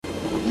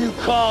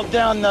called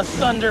down the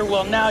thunder,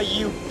 well, now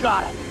you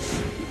got it.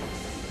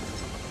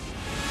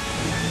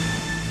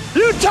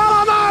 You tell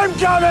them I'm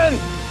coming,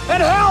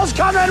 and hell's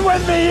coming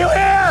with me, you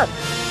hear?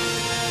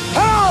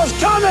 Hell's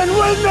coming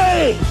with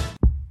me!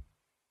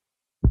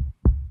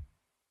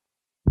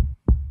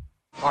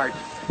 Heart.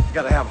 You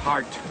gotta have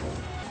heart.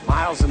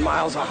 Miles and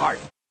miles of heart.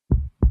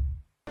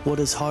 What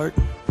is heart?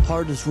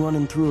 Heart is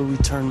running through a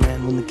return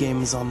man when the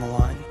game is on the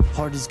line.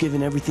 Heart is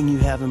giving everything you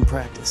have in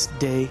practice,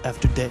 day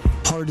after day.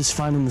 Heart is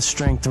finding the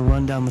strength to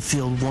run down the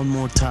field one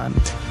more time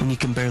when you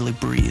can barely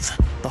breathe.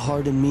 The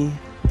heart in me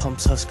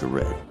pumps Husker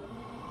Red.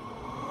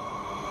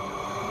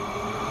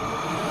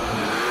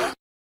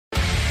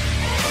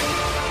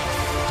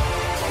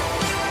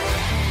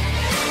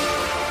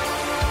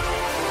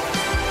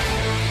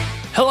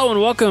 Hello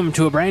and welcome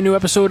to a brand new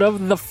episode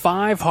of the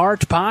Five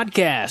Heart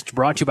Podcast,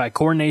 brought to you by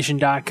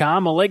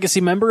CornNation.com, a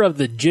legacy member of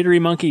the Jittery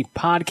Monkey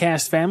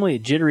podcast family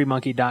at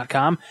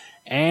JitteryMonkey.com,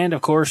 and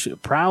of course,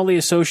 proudly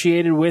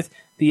associated with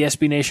the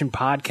SB Nation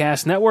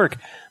Podcast Network.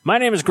 My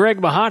name is Greg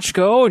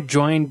Mahochko,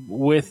 joined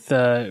with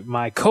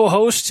my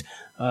co-host,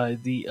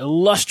 the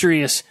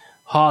illustrious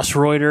Hoss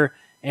Reuter,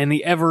 and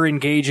the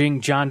ever-engaging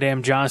John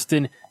Dam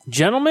Johnston.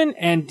 Gentlemen,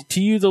 and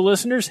to you, the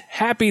listeners,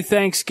 happy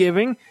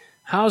Thanksgiving.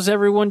 How's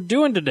everyone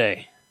doing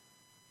today?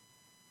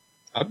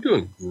 I'm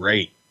doing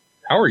great.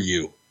 How are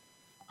you?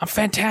 I'm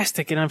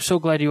fantastic, and I'm so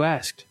glad you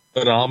asked.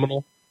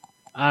 Phenomenal.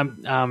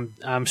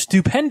 I'm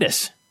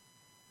stupendous.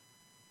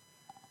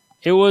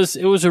 It was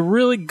a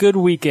really good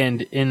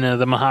weekend in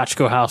the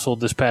Mahochko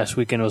household this past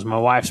weekend. It was my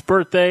wife's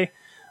birthday.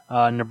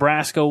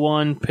 Nebraska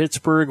won.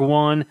 Pittsburgh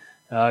won.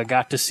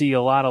 Got to see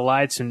a lot of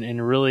lights,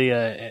 and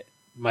really,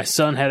 my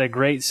son had a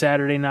great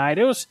Saturday night.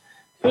 It was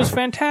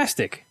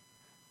fantastic.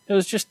 It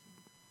was just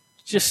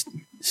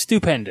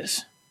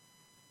stupendous.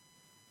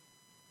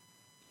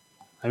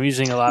 I'm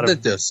using a lot of...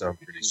 That does sound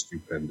pretty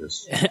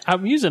stupendous.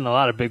 I'm using a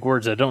lot of big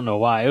words. I don't know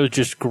why. It was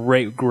just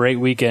great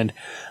weekend.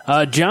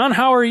 John,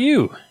 how are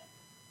you?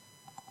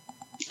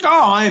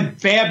 Oh, I'm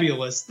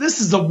fabulous. This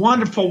is a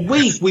wonderful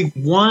week. We've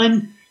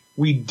won.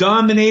 We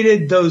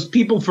dominated those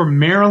people from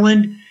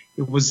Maryland.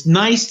 It was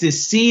nice to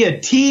see a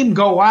team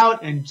go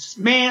out and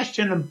smash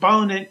an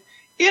opponent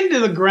into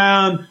the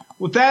ground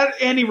without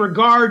any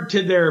regard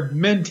to their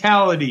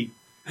mentality.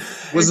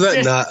 Was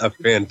that not a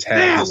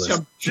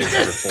fantabulous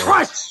just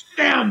crush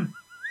them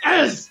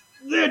as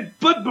the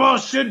football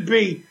should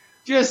be.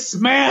 Just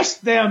smash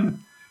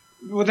them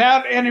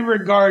without any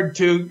regard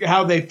to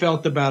how they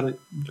felt about it.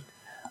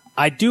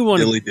 I do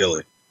want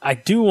Dilly. I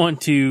do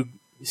want to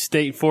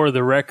state for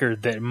the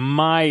record that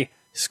my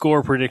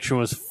score prediction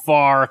was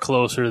far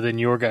closer than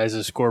your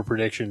guys' score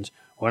predictions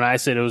when I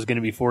said it was going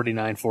to be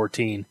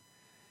 49-14.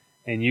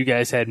 And you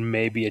guys had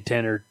maybe a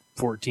 10 or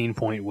 14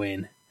 point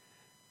win.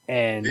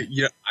 And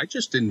yeah, I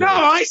just didn't know. No,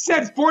 I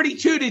said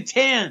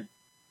 42-10.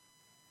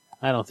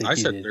 I don't think I you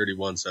said did.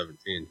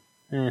 31-17.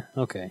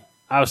 Okay.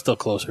 I was still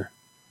closer.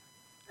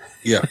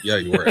 Yeah,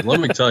 you were. And let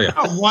me tell you.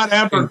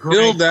 Whatever,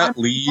 Until that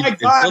lead,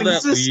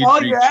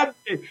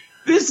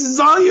 this is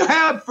all you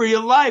have for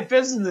your life,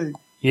 isn't it?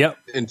 Yep.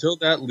 Until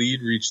that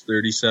lead reached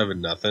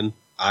 37-0,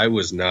 I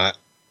was not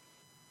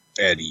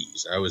at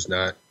ease. I was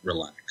not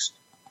relaxed.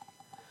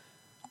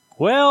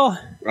 Well,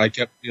 I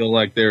kept feeling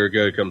like they were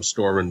going to come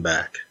storming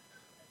back.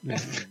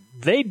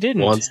 They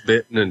didn't. Once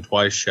bitten and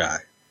twice shy.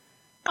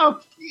 Oh,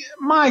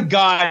 my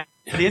God.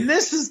 And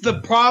this is the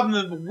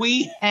problem that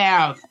we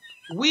have.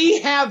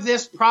 We have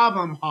this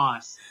problem,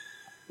 Hoss.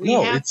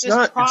 It's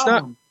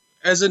not.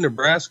 As a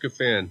Nebraska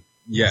fan,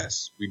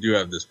 yes, we do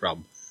have this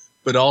problem.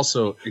 But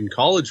also, in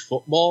college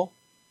football,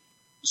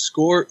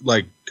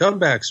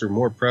 comebacks are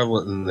more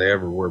prevalent than they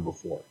ever were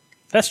before.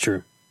 That's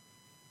true.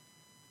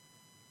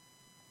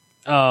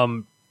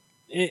 And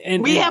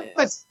we have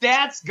a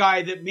stats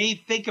guy that may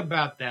think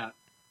about that.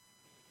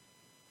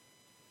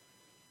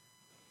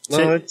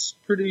 No, it's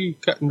pretty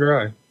cut and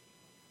dry.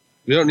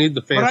 We don't need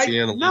the fancy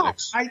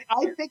analytics. No,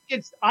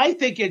 I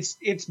think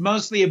it's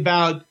mostly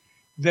about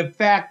the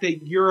fact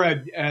that you're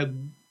a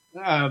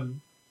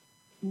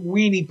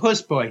weenie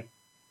puss boy.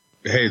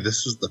 Hey,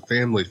 this is the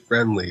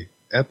family-friendly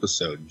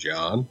episode,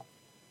 John.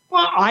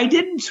 Well, I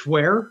didn't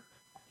swear.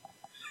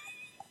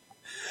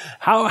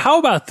 How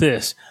about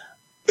this?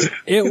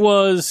 It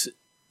was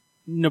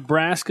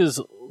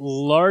Nebraska's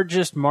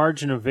largest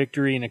margin of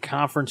victory in a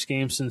conference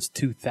game since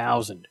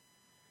 2000.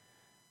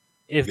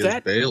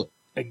 Baylor.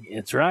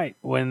 It's right.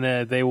 When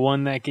they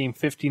won that game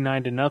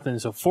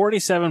 59-0, so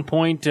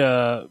 47-point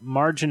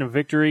margin of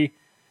victory,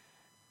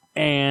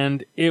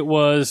 and it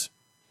was.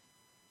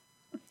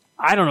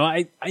 I don't know.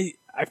 I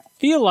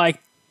feel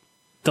like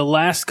the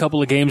last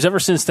couple of games, ever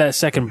since that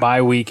second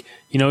bye week,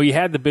 you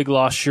had the big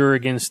loss, sure,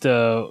 against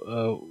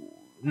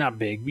not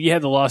big, but you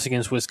had the loss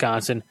against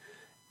Wisconsin,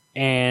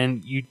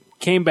 and you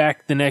came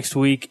back the next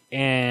week,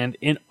 and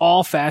in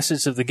all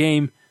facets of the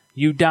game,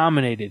 you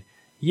dominated.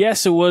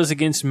 Yes, it was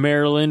against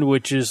Maryland,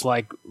 which is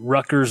like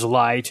Rutgers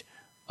light,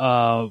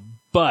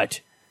 but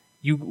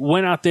you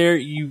went out there,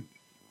 you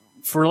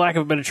for lack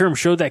of a better term,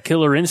 showed that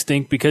killer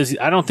instinct, because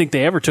I don't think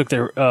they ever took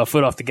their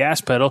foot off the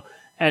gas pedal.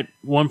 At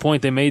one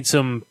point, they made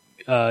some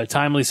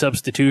timely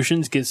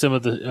substitutions, get some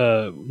of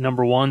the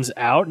number ones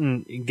out,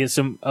 and get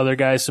some other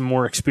guys some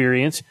more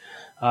experience.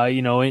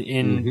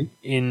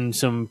 In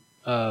some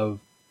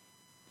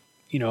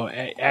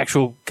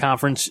actual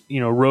conference,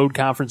 road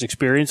conference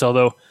experience.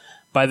 Although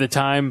by the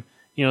time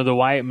the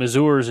Wyatt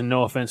Mazurs, and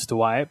no offense to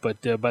Wyatt,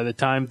 but by the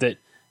time that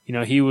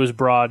he was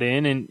brought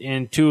in,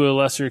 and to a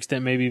lesser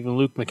extent maybe even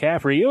Luke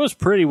McCaffrey, it was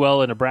pretty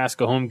well a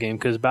Nebraska home game,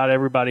 because about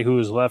everybody who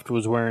was left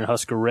was wearing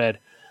Husker red.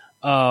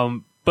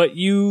 But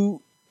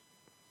you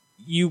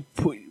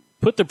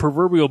put the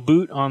proverbial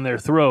boot on their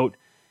throat,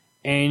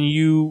 and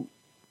you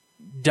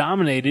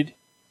dominated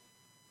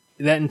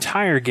that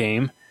entire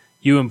game.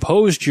 You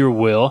imposed your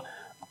will.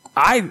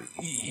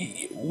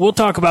 We'll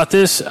talk about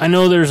this. I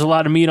know there's a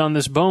lot of meat on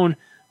this bone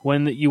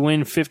when you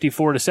win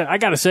 54-7. I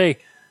got to say,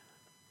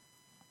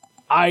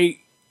 I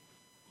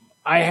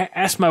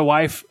asked my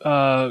wife,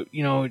 I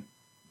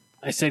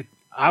said,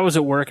 I was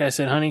at work. I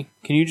said, honey,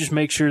 can you just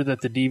make sure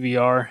that the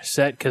DVR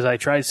set, because I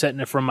tried setting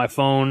it from my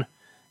phone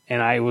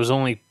and I was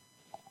only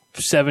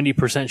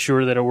 70%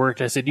 sure that it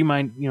worked. I said, do you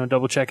mind,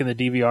 double checking the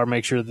DVR,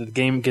 make sure that the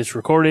game gets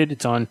recorded.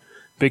 It's on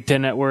Big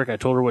Ten Network. I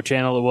told her what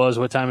channel it was,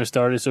 what time it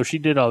started. So she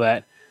did all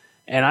that.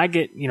 And I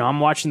get, I'm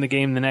watching the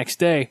game the next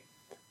day,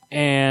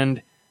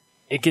 and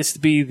it gets to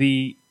be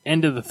the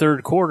end of the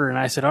third quarter. And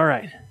I said, all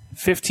right,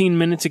 15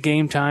 minutes of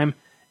game time,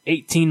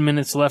 18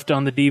 minutes left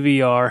on the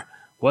DVR.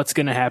 What's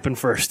going to happen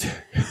first?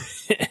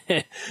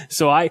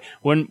 So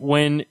when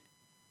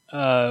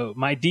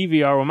my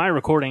DVR, when my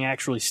recording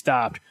actually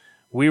stopped,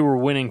 we were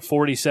winning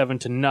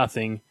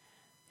 47-0,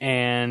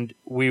 and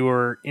we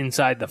were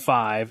inside the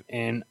 5,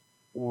 and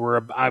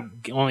I'm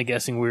only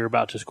guessing we were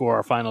about to score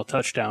our final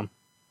touchdown.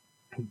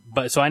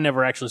 But so I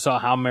never actually saw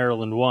how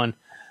Maryland won.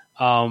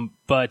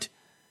 But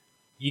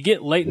you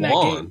get late in that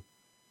game.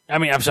 I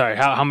mean, I'm sorry,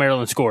 how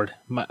Maryland scored.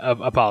 My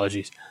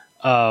apologies.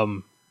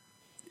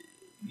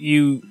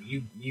 You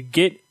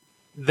get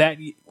that.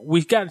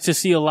 We've got to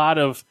see a lot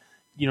of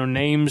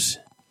names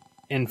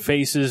and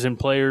faces and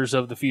players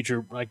of the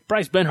future. Like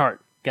Bryce Benhart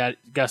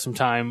got some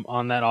time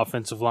on that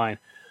offensive line.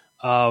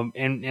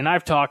 And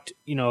I've talked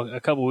a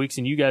couple of weeks,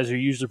 and you guys are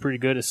usually pretty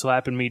good at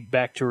slapping me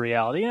back to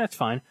reality, and that's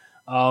fine.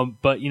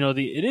 But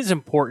it is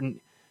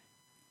important.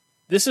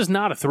 This is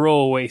not a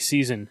throwaway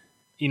season.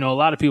 A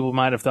lot of people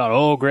might have thought,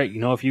 oh, great,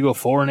 if you go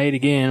 4-8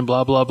 again,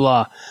 blah, blah,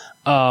 blah.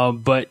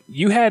 But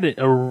you had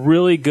a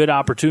really good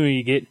opportunity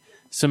to get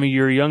some of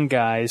your young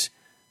guys,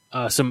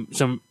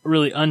 some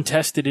really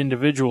untested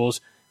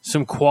individuals,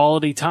 some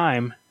quality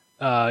time,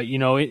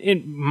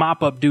 in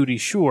mop-up duty,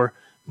 sure.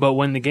 But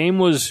when the game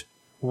was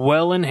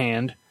well in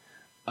hand,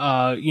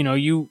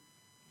 you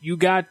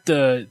got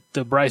the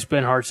Bryce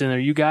Benharts in there.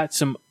 You got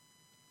some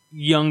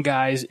young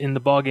guys in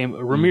the ballgame.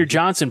 Ramir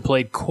Johnson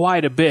played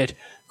quite a bit.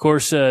 Of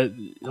course, a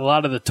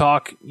lot of the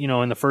talk,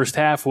 in the first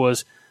half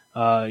was,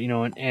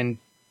 and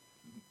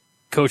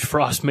Coach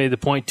Frost made the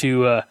point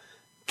to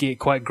get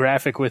quite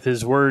graphic with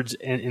his words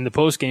in the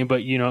post game.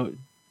 But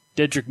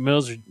Dedrick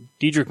Mills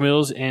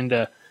and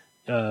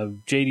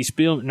J.D.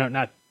 Spielman. No,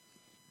 not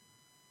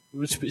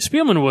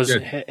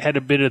Spielman had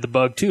a bit of the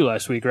bug too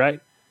last week, right?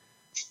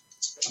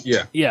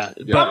 Yeah. Yeah.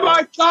 Oh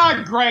my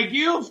God, Greg,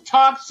 you've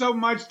talked so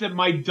much that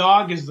my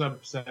dog is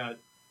upset.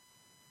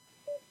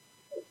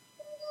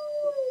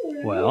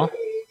 Well,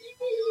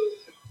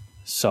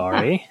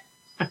 sorry.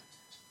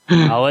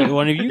 I'll let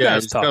one of you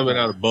guys talk. Yeah, it's coming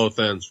out of both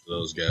ends for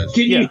those guys.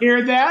 Can you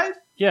hear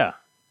that? Yeah.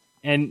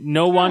 And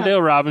no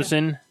Wan'Dale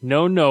Robinson,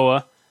 no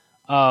Noah.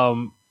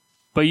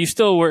 But you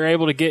still were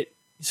able to get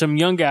some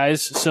young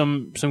guys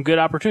some good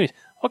opportunities.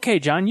 Okay,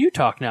 John, you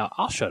talk now.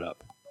 I'll shut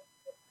up.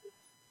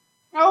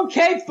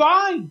 Okay,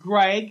 fine,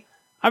 Greg.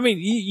 I mean,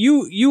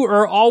 you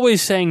are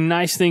always saying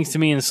nice things to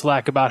me in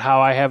Slack about how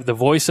I have the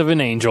voice of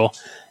an angel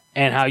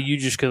and how you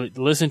just could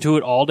listen to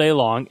it all day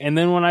long. And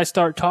then when I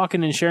start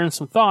talking and sharing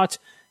some thoughts,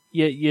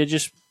 you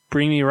just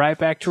bring me right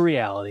back to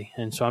reality.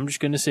 And so I'm just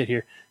going to sit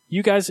here.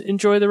 You guys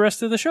enjoy the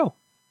rest of the show.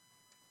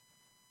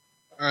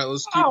 All right,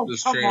 let's keep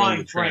this train on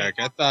the track.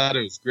 I thought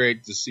it was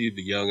great to see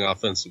the young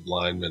offensive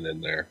linemen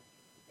in there.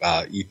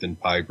 Ethan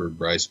Piper,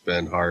 Bryce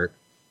Benhart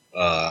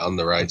on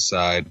the right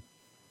side.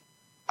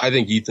 I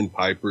think Ethan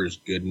Piper is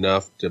good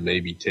enough to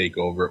maybe take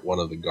over at one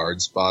of the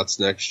guard spots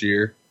next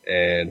year.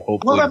 And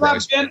hopefully what about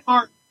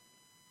Benhart?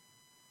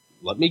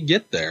 Let me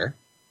get there.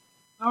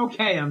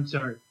 Okay, I'm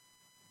sorry.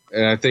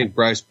 And I think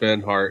Bryce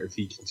Benhart, if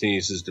he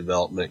continues his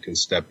development, can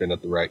step in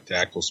at the right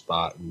tackle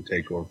spot and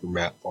take over for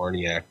Matt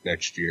Farniak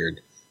next year.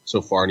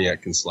 So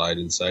Farniak can slide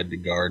inside the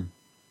guard.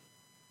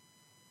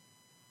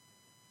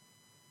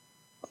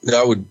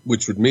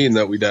 Which would mean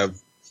that we'd have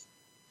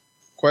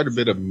quite a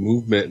bit of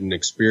movement and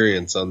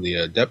experience on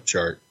the depth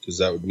chart, because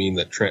that would mean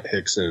that Trent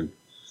Hicks and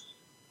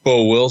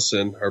Bo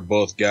Wilson are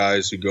both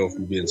guys who go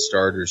from being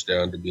starters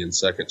down to being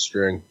second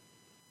string.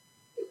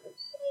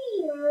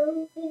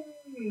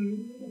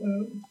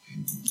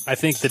 I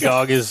think the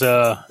dog is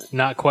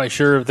not quite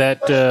sure of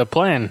that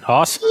plan,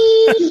 Hoss.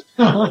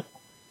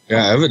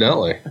 Yeah,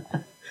 evidently.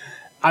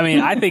 I mean,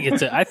 I think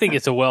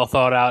it's a well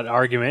thought out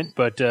argument,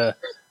 but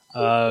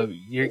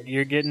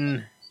you're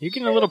getting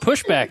a little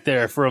pushback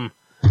there from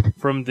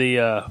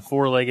the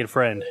four-legged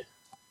friend.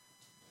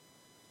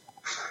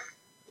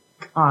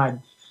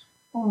 God.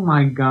 Oh,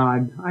 my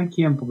God. I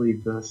can't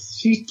believe this.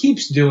 She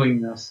keeps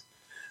doing this.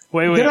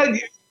 Wait.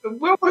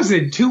 What was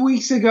it? 2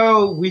 weeks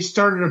ago, we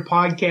started a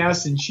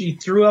podcast, and she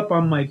threw up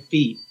on my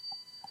feet.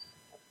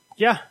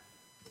 Yeah.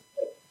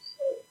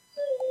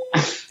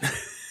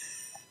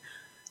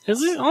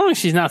 As long as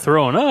she's not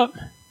throwing up.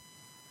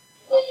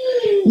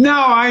 No,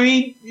 I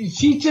mean,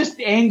 she's just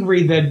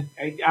angry that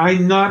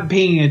I'm not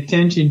paying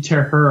attention to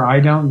her. I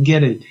don't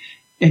get it.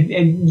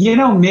 And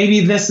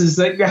maybe this is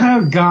like,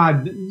 oh,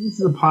 God, this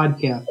is a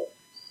podcast.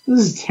 This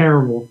is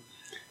terrible.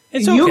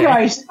 It's okay. You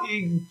guys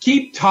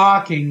keep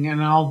talking,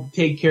 and I'll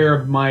take care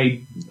of my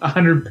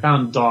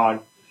 100-pound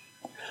dog.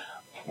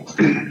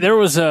 There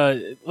was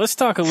let's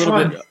talk a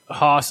little bit,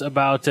 Haas,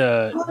 about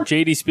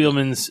J.D.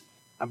 Spielman's,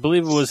 I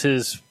believe it was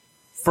his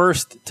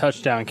first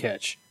touchdown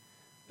catch.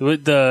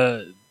 With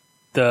the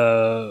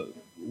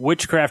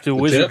witchcraft and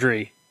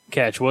wizardry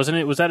catch, wasn't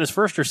it? Was that his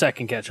first or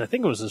second catch? I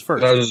think it was his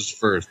first. That was his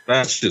first.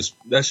 That's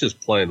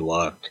just plain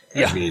luck.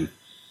 Yeah. I mean,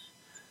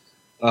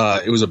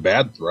 it was a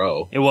bad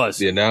throw. It was.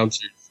 The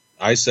announcers,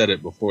 I said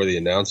it before the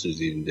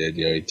announcers even did.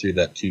 He threw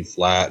that too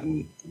flat,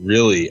 and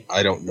really,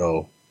 I don't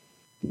know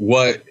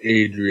what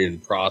Adrian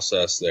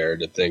processed there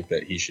to think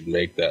that he should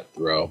make that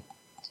throw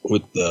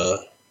with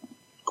the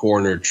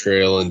corner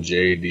trailing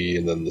JD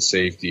and then the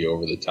safety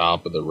over the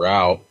top of the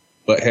route.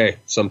 But hey,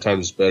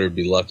 sometimes it's better to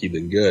be lucky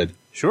than good.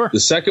 Sure. The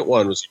second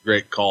one was a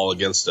great call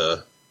against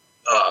a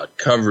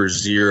cover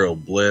zero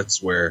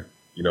blitz where,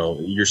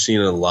 you're seeing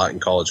it a lot in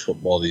college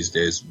football these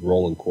days,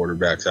 rolling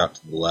quarterbacks out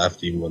to the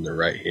left even when they're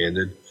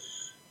right-handed,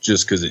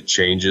 just because it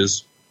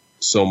changes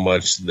so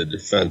much the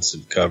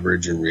defensive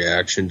coverage and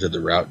reaction to the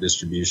route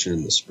distribution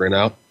and the sprint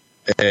out.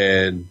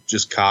 And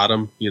just caught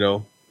him,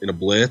 in a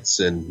blitz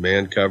and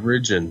man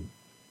coverage, and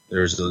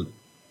there's a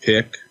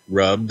pick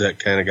rub that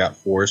kind of got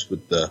forced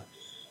with the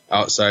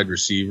outside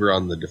receiver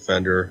on the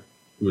defender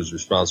who was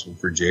responsible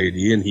for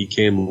JD, and he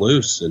came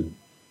loose, and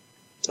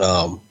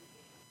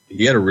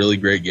he had a really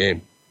great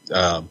game.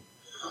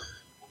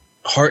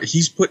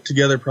 He's put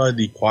together probably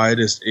the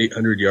quietest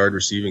 800-yard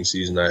receiving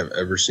season I've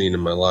ever seen in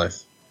my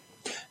life.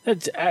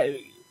 That's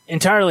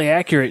entirely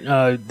accurate.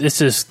 This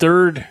is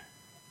third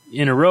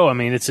in a row. I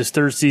mean, it's his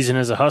third season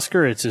as a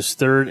Husker. It's his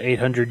third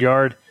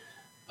 800-yard,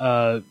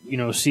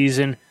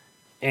 season,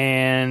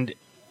 and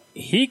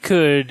he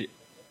could.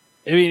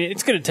 I mean,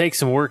 it's going to take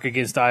some work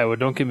against Iowa.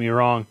 Don't get me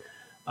wrong,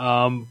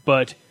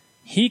 but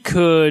he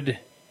could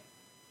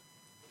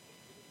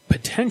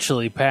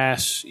potentially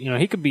pass.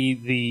 He could be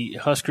the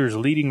Huskers'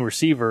 leading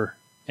receiver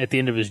at the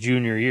end of his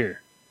junior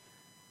year.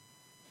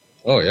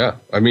 Oh yeah,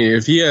 I mean,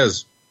 if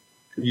he's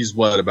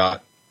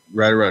about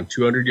right around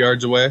 200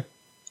 yards away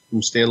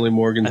from Stanley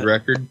Morgan's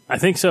record. I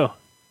think so.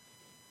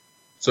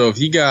 So if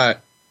he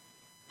got,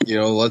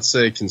 let's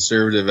say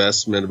conservative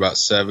estimate about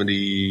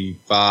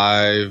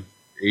 75,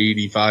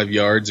 85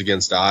 yards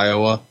against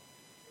Iowa,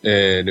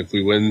 and if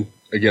we win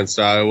against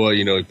Iowa,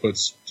 he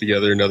puts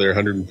together another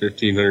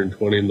 115,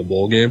 120 in the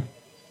bowl game.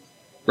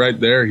 Right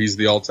there, he's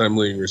the all-time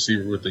leading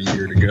receiver with a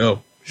year to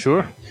go.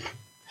 Sure.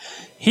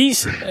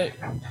 He's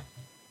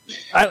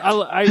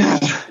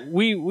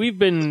we've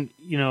been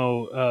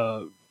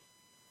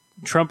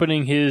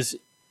trumpeting his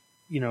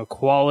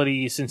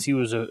quality since he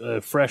was a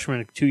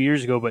freshman 2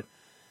 years ago, but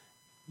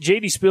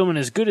J.D. Spielman,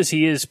 as good as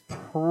he is,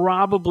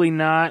 probably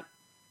not.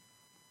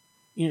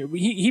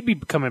 He'd be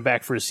coming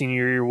back for his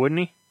senior year, wouldn't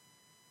he?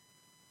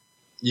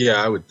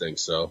 Yeah, I would think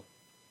so.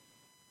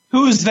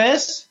 Who is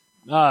this?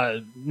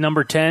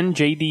 Number 10,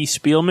 J.D.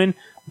 Spielman.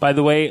 By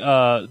the way,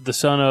 the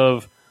son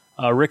of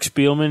Rick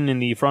Spielman in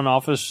the front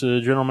office,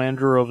 general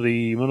manager of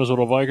the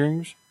Minnesota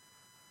Vikings.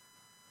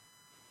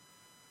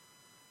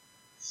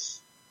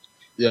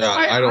 Yeah,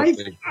 I don't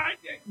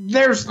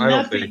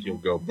think he'll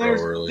go pro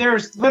early.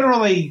 There's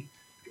literally,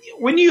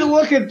 when you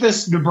look at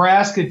this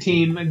Nebraska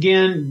team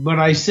again, but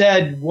I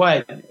said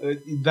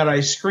that I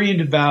screamed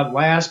about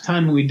last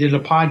time we did a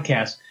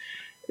podcast.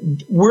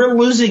 We're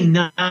losing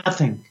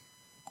nothing.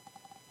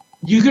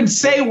 You can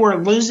say we're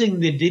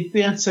losing the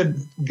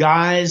defensive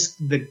guys,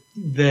 the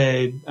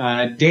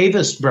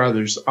Davis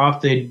brothers off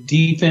the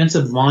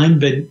defensive line,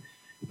 but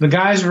the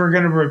guys we're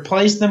going to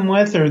replace them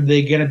with, are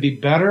they going to be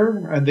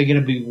better? Are they going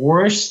to be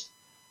worse?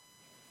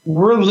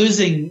 We're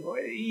losing,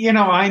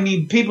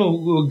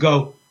 people will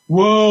go,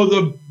 well,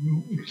 the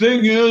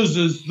thing is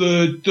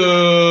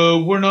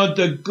that we're not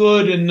that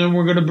good, and then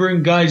we're going to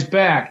bring guys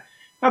back.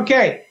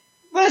 Okay,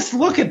 let's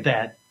look at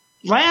that.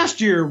 Last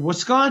year,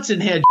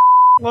 Wisconsin had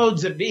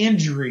loads of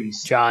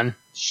injuries. John.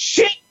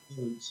 Shit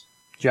loads.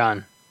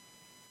 John.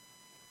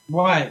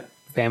 What?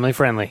 Family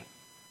friendly.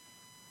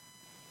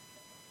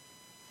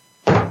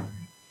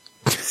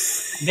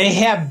 They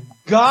have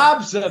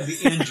gobs of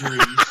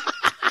injuries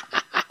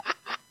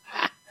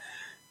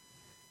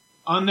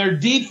on their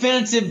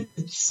defensive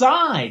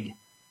side.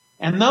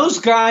 And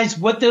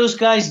what those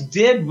guys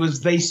did was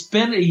they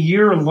spent a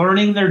year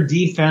learning their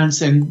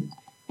defense, and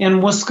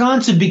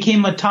Wisconsin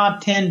became a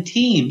top 10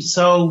 team.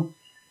 So,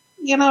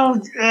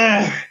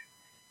 a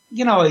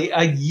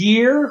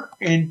year,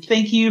 and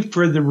thank you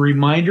for the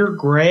reminder,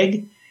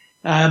 Greg.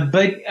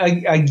 But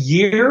a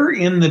year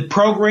in the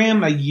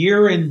program, a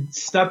year in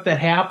stuff that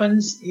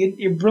happens,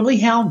 it really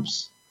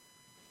helps.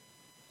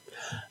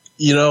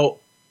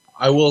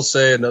 I will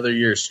say another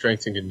year of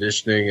strength and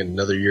conditioning and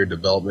another year of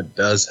development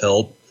does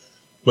help,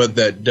 but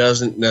that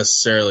doesn't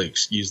necessarily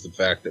excuse the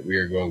fact that we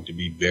are going to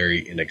be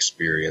very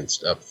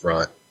inexperienced up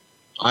front.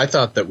 I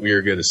thought that we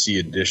were going to see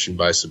addition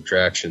by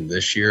subtraction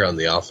this year on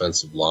the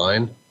offensive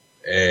line,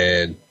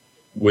 and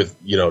with,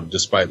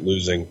 despite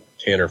losing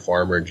Tanner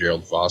Farmer and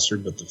Gerald Foster,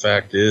 but the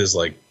fact is,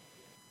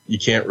 you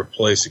can't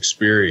replace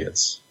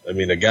experience. I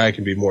mean, a guy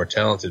can be more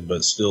talented, but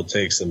it still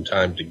takes some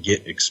time to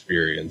get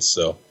experience.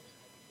 So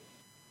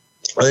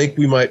I think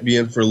we might be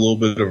in for a little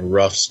bit of a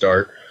rough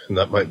start, and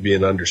that might be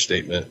an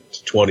understatement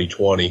to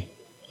 2020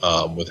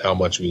 with how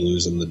much we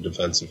lose in the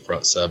defensive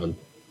front seven.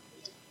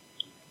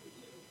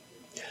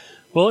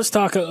 Well, let's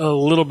talk a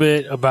little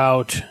bit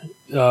about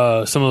some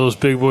of those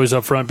big boys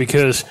up front,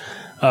 because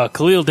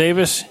Khalil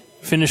Davis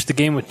finished the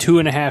game with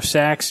 2.5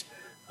 sacks.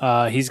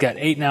 He's got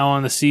 8 now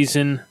on the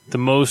season, the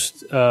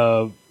most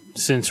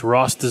since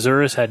Ross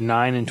DeZuris had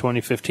 9 in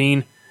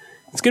 2015.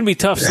 It's going to be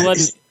tough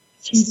sledding.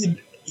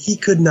 He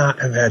could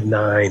not have had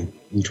 9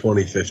 in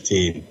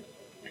 2015.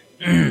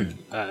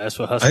 That's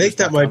what Huskers. I think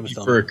that might be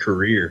for a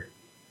career.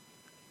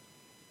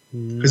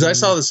 Because I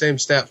saw the same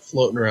stat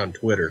floating around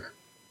Twitter.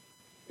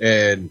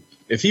 And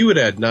if he would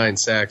have had 9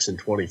 sacks in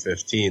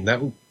 2015,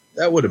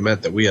 that would have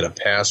meant that we had a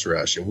pass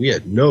rush, and we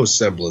had no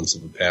semblance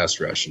of a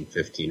pass rush in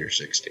 15 or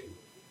 16.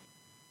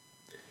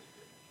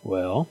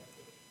 Well,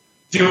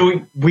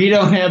 we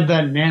don't have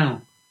that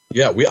now.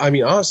 Yeah,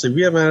 honestly,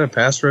 we haven't had a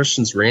pass rush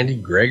since Randy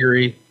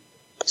Gregory's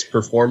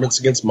performance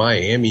against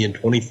Miami in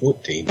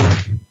 2014.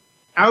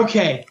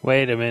 Okay.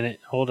 Wait a minute.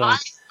 Hold on.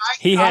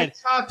 I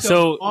talked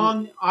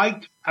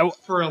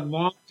for a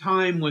long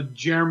time with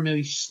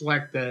Jeremy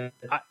Schlechter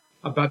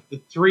about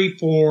the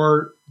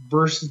 3-4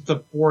 versus the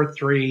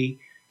 4-3,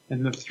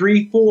 and the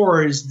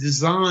 3-4 is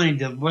designed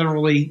to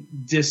literally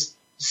just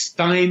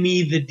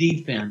stymie the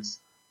defense.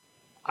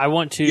 I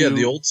want to... Yeah,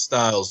 the old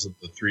styles of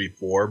the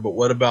 3-4, but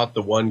what about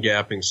the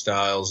one-gapping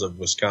styles of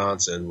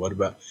Wisconsin? What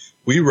about...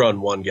 We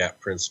run one-gap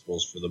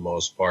principles for the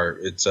most part.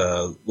 It's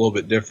a little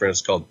bit different.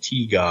 It's called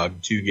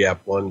TGOG,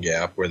 2-gap,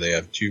 1-gap, where they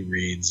have 2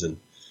 reads and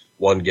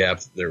 1 gap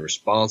that they're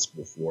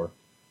responsible for.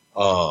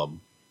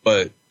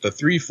 But the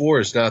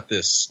 3-4 is not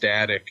this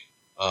static,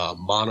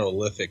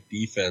 monolithic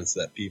defense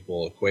that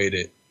people equate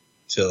it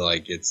to,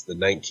 like it's the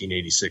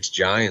 1986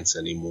 Giants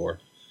anymore.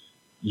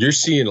 You're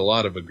seeing a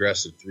lot of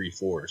aggressive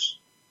 3-4s.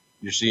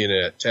 You're seeing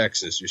it at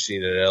Texas. You're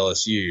seeing it at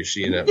LSU. You're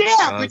seeing it at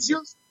Wisconsin. But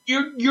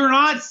you're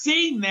not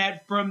seeing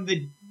that from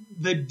the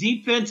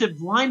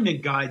defensive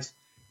lineman guys.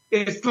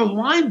 It's the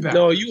linebackers.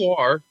 No, you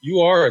are.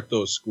 You are at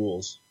those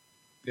schools.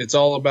 It's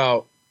all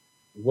about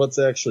what's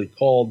actually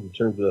called in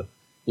terms of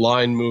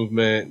line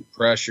movement,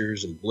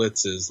 pressures, and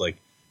blitzes. Like,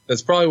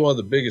 that's probably one of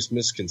the biggest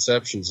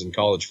misconceptions in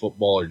college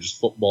football, or just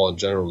football in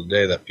general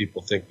today, that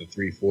people think the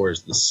 3-4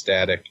 is the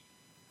static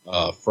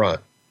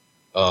front.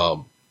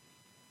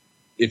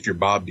 If you're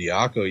Bob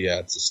Diaco, yeah,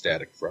 it's a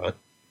static front.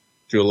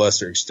 To a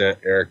lesser extent,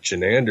 Eric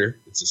Chinander,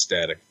 it's a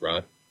static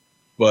front.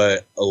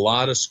 But a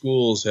lot of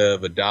schools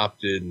have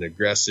adopted an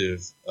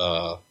aggressive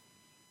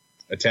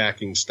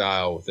attacking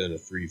style within a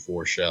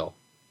 3-4 shell.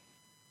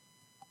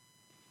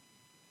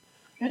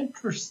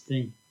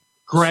 Interesting.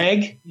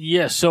 Greg?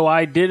 Yes, so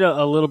I did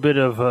a little bit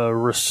of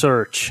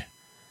research,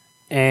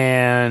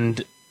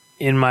 and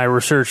in my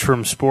research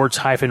from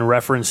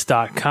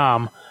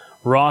sports-reference.com,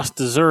 Ross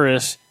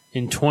DeZuris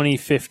in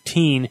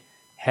 2015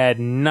 had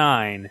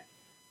 9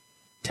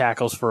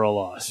 tackles for a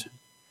loss.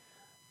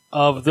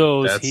 Of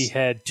those, he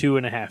had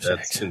 2.5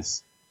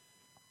 sacks.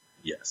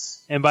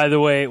 Yes. And by the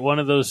way, one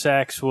of those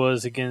sacks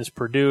was against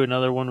Purdue,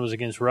 another one was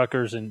against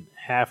Rutgers, and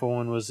half of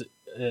one was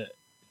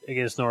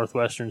against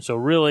Northwestern. So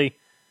really,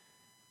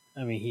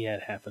 I mean, he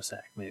had half a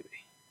sack maybe.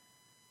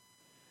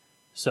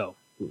 So,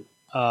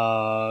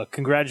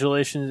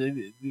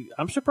 congratulations.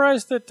 I'm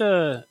surprised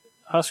that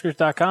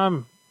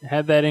Huskers.com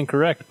had that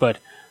incorrect, but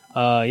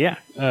yeah.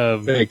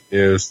 Fake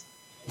news.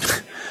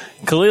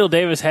 Khalil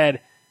Davis had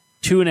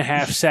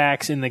 2.5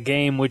 sacks in the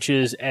game, which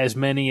is as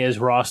many as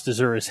Ross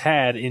DeZuris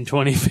had in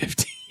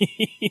 2015.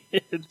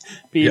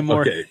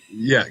 Okay.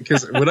 Yeah,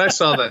 because when I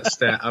saw that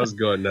stat, I was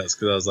going nuts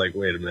because I was like,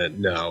 wait a minute,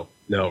 no.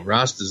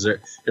 Ross DeZuris.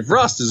 If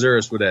Ross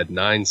DeZuris would have had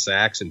 9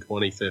 sacks in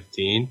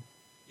 2015,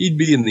 he'd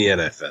be in the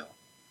NFL.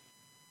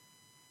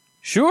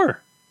 Sure.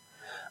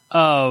 What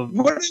are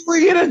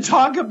we going to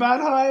talk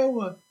about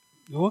Iowa?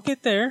 We'll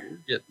get there. We're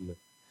getting there.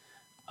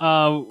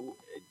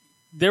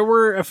 There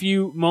were a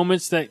few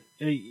moments that,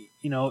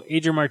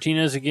 Adrian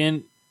Martinez,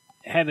 again,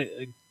 had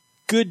a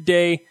good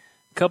day. A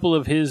couple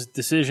of his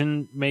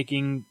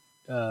decision-making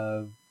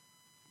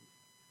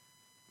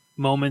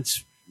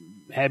moments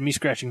had me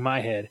scratching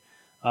my head.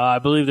 I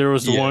believe there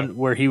was the one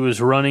where he was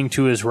running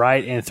to his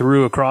right and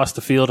threw across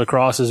the field,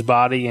 across his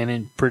body, and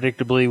it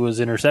predictably was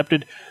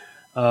intercepted.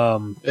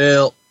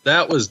 Well,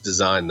 that was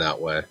designed that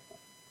way.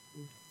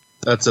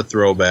 That's a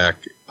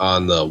throwback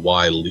on the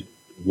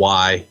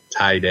Y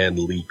tight end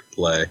leak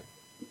play.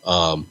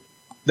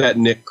 That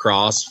Nick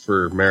Cross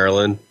for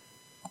Maryland,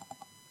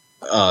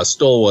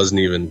 Stoll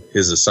wasn't even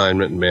his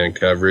assignment in man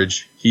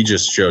coverage. He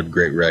just showed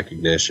great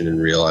recognition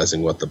and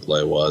realizing what the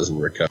play was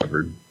and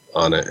recovered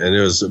on it. And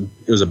it was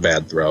a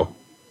bad throw,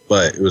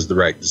 but it was the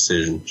right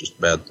decision. Just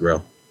a bad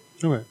throw.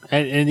 Okay.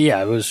 And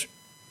yeah, it was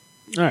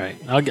all right.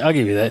 I'll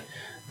give you that.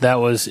 That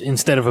was,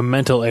 instead of a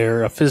mental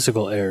error, a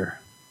physical error.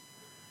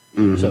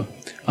 Mm-hmm. So,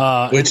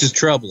 which is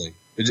troubling.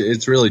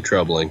 It's really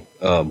troubling.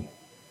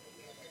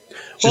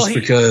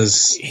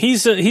 Because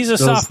he's a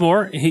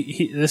sophomore.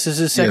 This is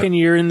his second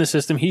year in the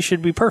system. He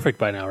should be perfect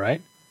by now,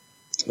 right?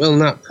 Well,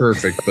 not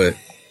perfect, but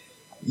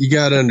you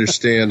got to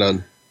understand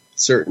on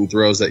certain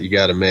throws that you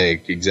got to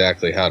make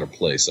exactly how to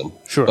place them.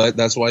 Sure. But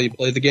that's why you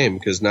play the game,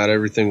 because not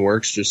everything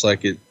works just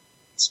like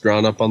it's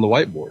drawn up on the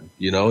whiteboard.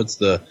 You know, it's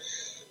the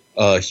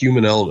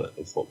human element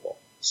of football.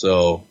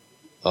 So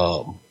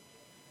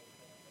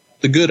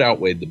the good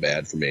outweighed the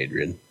bad from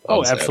Adrian.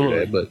 Oh,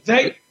 absolutely.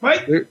 Saturday,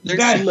 but there's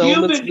some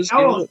elements of this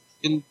game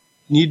that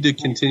need to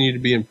continue to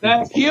be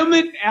improved. That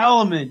human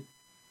element.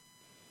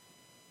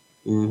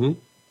 Mm-hmm.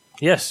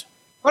 Yes.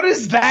 What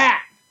is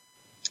that?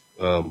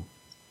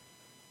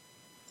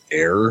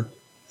 Error,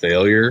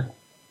 failure,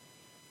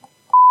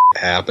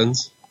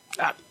 happens.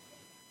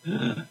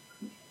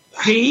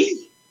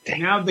 See?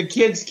 Now the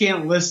kids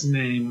can't listen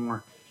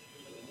anymore.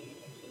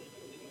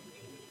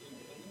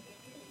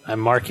 I'm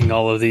marking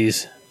all of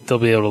these. They'll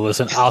be able to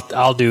listen.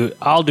 I'll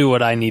do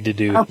what I need to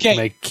do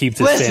to keep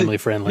this family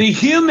friendly. The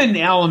human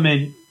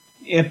element.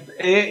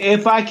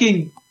 If I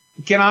can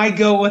I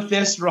go with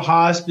this,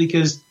 Rahas,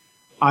 because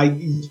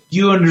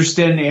you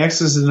understand the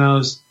X's and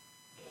O's.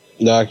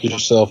 Knock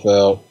yourself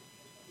out.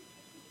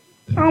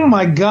 Oh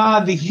my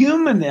God! The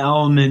human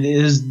element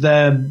is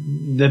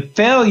the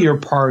failure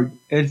part.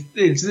 It's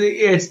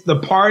the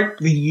part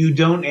that you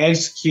don't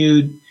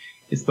execute.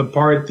 It's the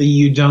part that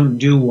you don't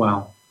do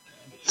well,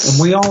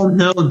 and we all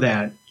know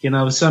that. You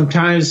know,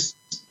 sometimes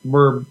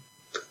we're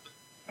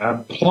a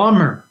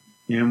plumber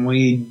and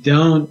we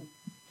don't.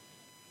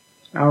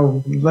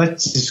 Oh,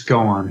 let's just go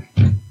on.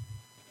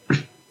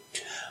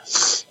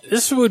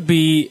 This would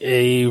be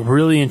a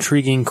really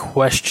intriguing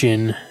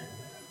question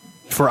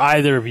for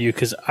either of you,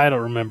 because I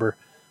don't remember.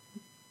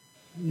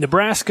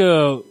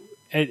 Nebraska,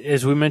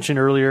 as we mentioned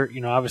earlier,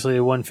 you know, obviously they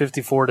won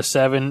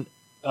 54-7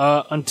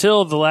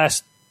 until the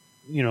last,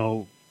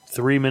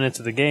 3 minutes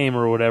of the game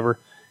or whatever.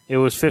 It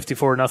was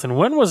 54-0.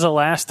 When was the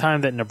last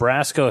time that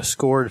Nebraska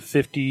scored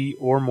 50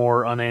 or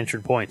more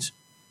unanswered points?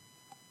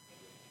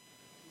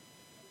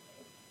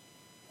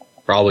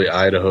 Probably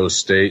Idaho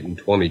State in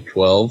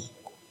 2012.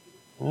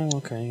 Oh,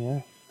 okay,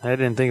 yeah. I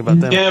didn't think about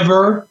that.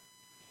 Never.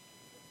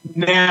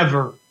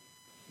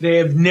 They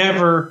have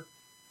never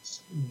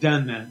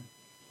done that.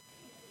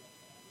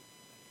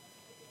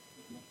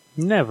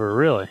 Never,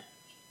 really.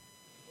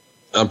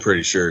 I'm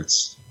pretty sure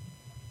it's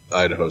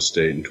Idaho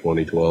State in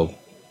 2012.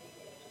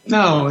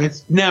 No,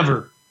 it's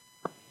never.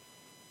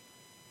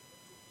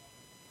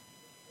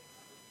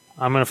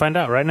 I'm going to find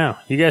out right now.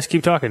 You guys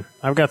keep talking.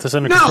 I've got this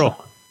under control.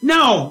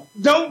 No,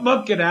 don't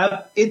look it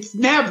up. It's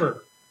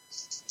never.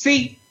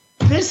 See,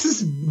 this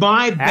is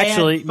my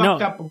bad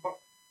fucked up.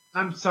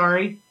 I'm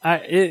sorry.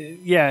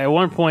 At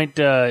one point,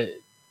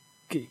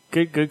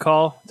 good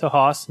call to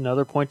Haas.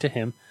 Another point to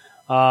him,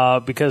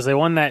 because they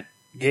won that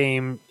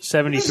game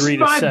 73-7. This is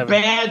my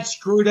bad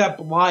screwed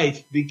up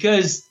life,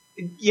 because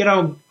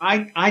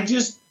I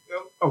just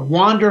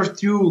wander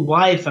through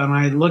life and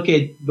I look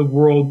at the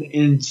world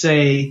and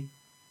say,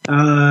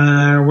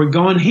 we're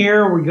going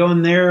here, we're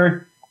going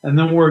there, and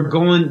then we're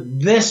going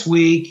this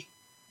week,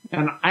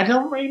 and I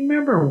don't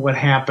remember what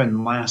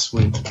happened last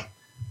week.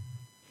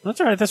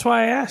 That's all right. That's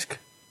why I ask.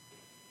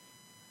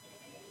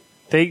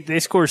 They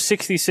scored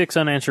 66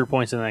 unanswered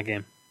points in that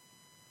game.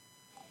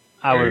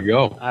 There you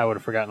go. I would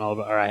have forgotten all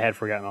about, or I had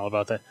forgotten all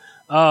about that.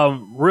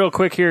 Real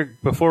quick here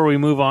before we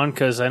move on,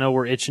 because I know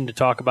we're itching to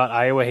talk about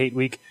Iowa Hate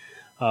Week,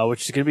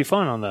 which is going to be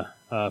fun on the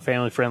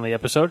family-friendly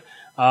episode.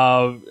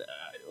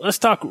 Let's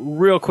talk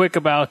real quick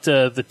about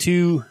the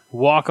two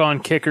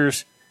walk-on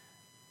kickers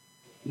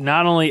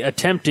not only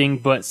attempting,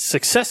 but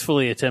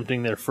successfully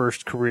attempting their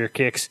first career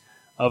kicks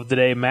of the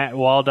day, Matt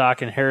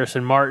Waldock and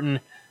Harrison Martin.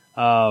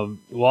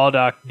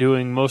 Waldock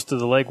doing most of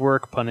the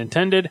legwork, pun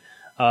intended.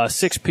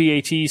 6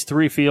 PATs,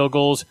 3 field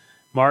goals.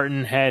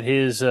 Martin had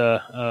his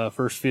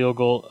first field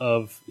goal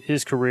of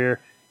his career,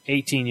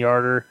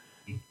 18-yarder.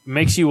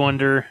 Makes you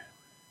wonder,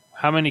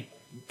 how many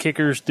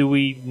kickers do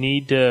we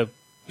need to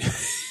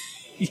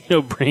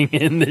bring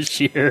in this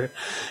year?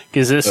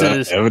 Because this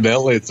is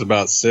evidently it's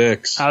about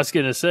 6. I was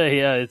going to say,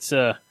 yeah, it's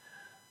are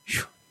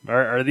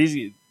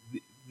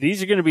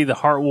these are going to be the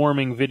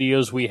heartwarming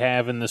videos we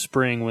have in the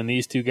spring when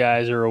these two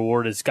guys are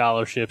awarded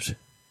scholarships.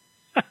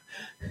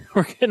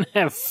 We're going to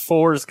have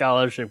 4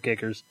 scholarship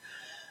kickers.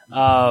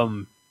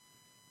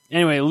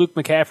 Anyway, Luke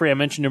McCaffrey, I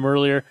mentioned him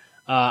earlier.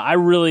 I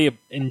really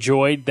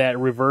enjoyed that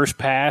reverse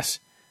pass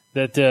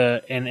that,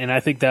 and I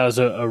think that was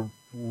a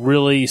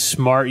really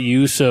smart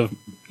use of,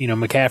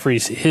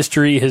 McCaffrey's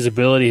history, his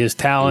ability, his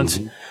talents.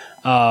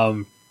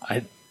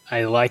 I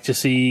like to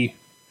see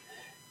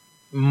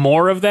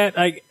more of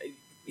that.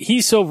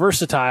 He's so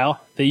versatile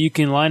that you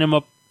can line him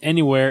up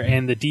anywhere,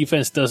 and the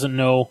defense doesn't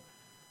know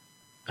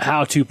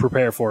how to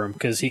prepare for him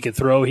because he could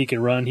throw, he could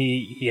run.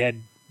 He had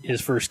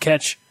his first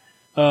catch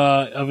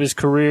of his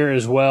career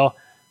as well.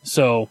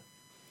 So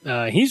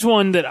he's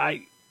one that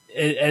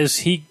as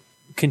he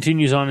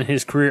continues on in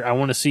his career, I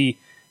want to see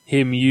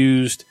him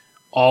used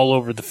all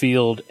over the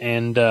field,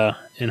 and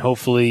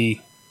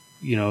hopefully,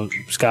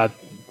 Scott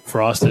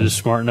Frost is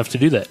smart enough to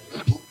do that.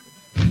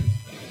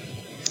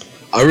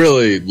 I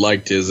really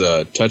liked his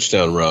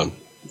touchdown run,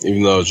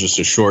 even though it was just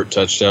a short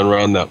touchdown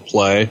run. That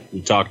play,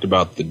 we talked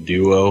about the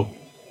duo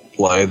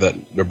play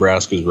that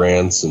Nebraska's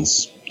ran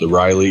since the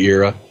Riley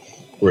era,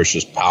 where it's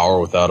just power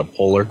without a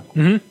puller.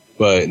 Mm-hmm.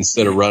 But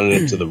instead of running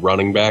it to the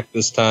running back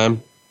this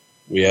time,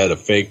 we had a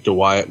fake to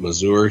Wyatt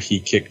Mazur. He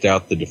kicked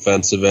out the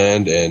defensive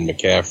end, and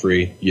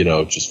McCaffrey,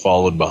 just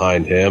followed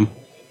behind him.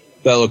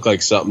 That looked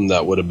like something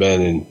that would have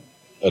been in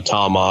a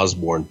Tom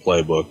Osborne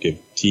playbook if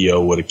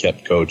T.O. would have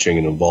kept coaching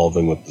and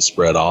evolving with the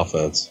spread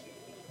offense.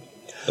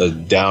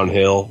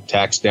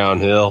 Tax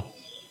downhill,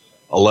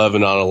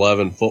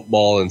 11-on-11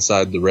 football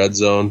inside the red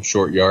zone,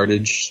 short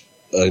yardage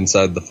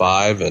inside the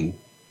 5, and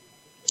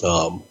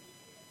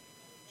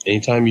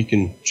anytime you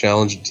can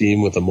challenge a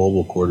team with a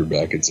mobile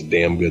quarterback, it's a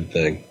damn good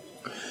thing.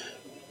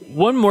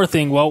 One more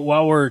thing,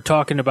 while we're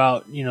talking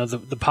about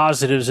the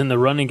positives in the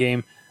running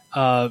game,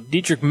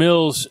 Dietrich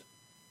Mills,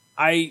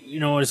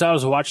 as I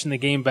was watching the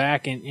game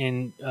back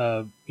and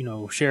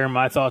sharing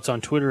my thoughts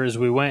on Twitter as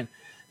we went,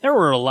 there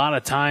were a lot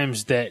of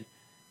times that,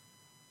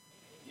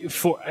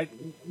 for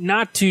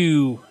not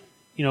to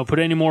put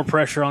any more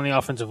pressure on the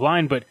offensive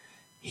line, but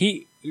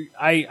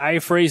I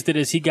phrased it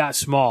as he got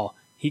small.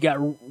 He got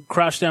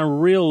crouched down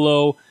real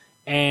low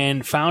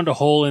and found a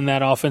hole in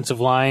that offensive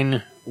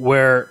line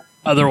where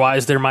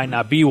otherwise there might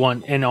not be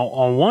one. And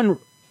on one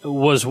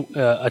was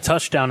a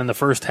touchdown in the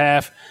first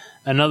half.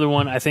 Another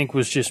one I think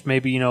was just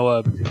maybe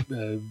a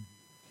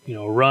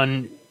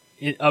run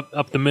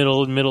up the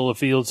middle of the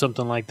field,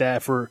 something like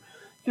that for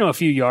a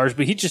few yards.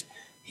 But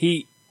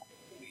he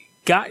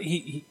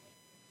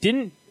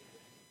didn't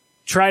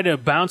try to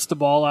bounce the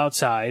ball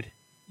outside.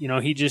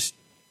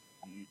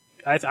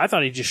 I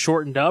thought he just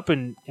shortened up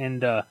and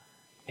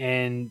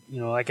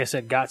like I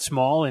said, got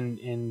small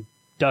and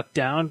ducked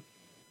down,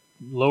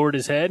 lowered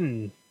his head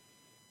and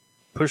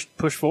pushed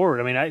forward.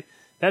 I mean,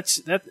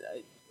 that.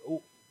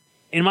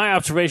 In my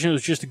observation, it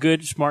was just a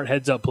good, smart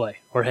heads-up play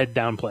or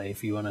head-down play,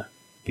 if you want to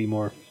be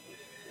more.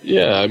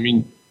 Yeah, I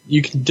mean,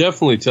 you can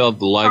definitely tell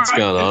the light's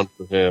gone on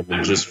for him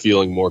and just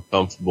feeling more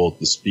comfortable at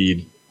the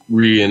speed,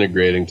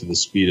 reintegrating to the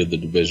speed of the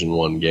Division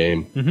I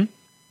game. Mm-hmm.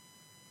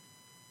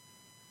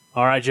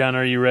 All right, John,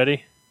 are you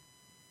ready?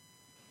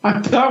 I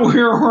thought we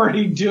were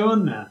already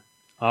doing that.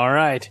 All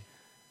right.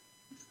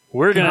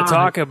 We're going to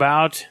talk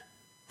about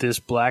this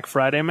Black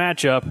Friday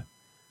matchup,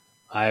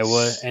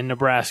 Iowa and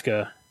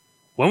Nebraska,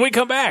 when we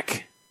come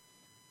back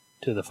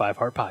to the Five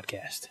Heart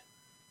Podcast.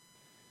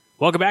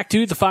 Welcome back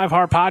to the Five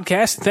Heart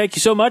Podcast. Thank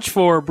you so much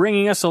for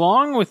bringing us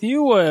along with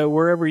you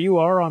wherever you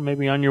are,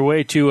 maybe on your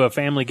way to a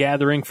family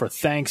gathering for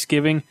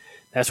Thanksgiving.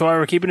 That's why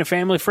we're keeping it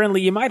family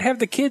friendly. You might have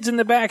the kids in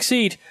the back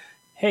seat.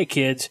 Hey,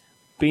 kids,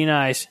 be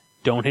nice.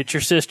 Don't hit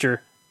your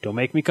sister. Don't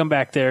make me come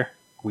back there.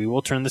 We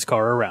will turn this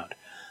car around.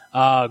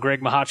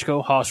 Greg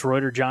Mahochko, Haas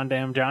Reuter, John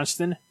Dam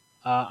Johnston.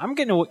 I'm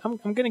going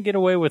to get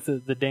away with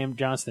the Dam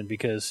Johnston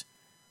because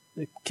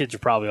the kids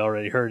have probably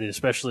already heard it,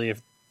 especially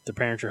if the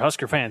parents are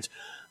Husker fans.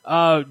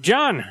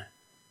 John,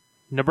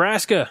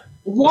 Nebraska.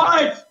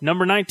 What?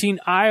 Number 19,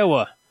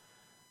 Iowa.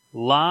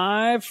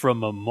 Live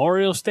from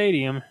Memorial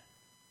Stadium.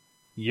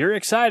 You're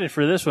excited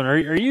for this one.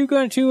 Are you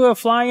going to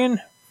fly in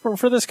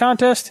for this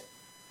contest?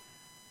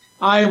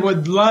 I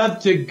would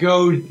love to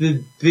go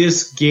to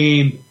this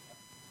game.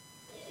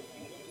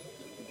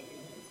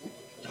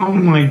 Oh,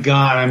 my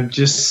God. I'm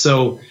just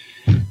so...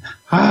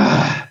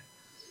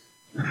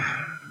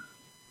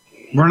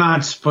 We're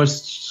not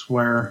supposed to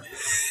swear.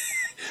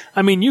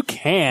 I mean, you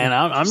can.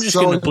 I'm just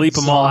going to bleep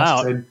them all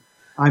out.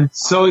 I'm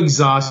so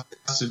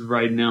exhausted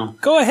right now.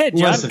 Go ahead,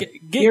 John. Listen,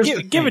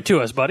 give it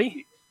to us,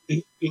 buddy.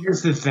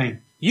 Here's the thing.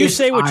 You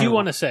say what you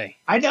want to say.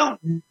 I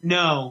don't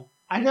know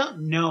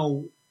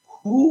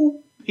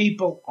who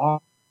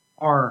people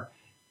are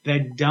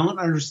that don't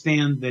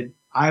understand that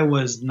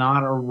Iowa's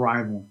not a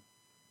rival.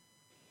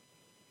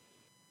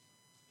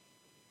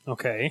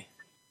 Okay.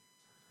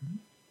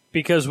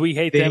 Because we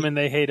hate them and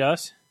they hate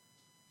us?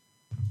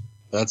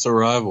 That's a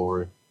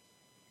rivalry.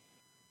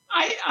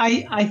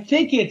 I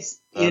think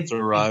it's a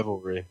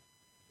rivalry.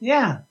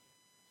 Yeah.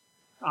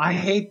 I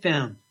hate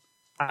them.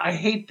 I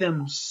hate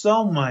them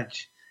so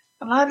much.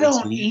 And I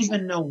don't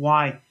even know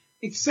why.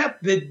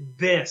 Except that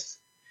this.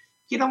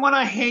 You know what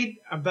I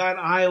hate about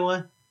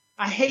Iowa?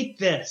 I hate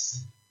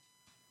this.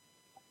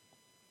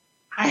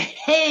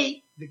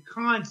 hate the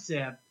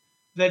concept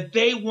that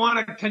they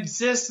want to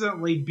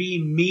consistently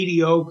be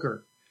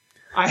mediocre.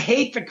 I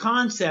hate the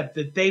concept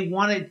that they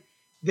want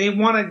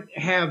to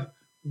have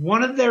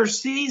one of their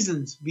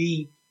seasons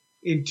be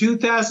in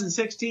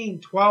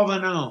 2016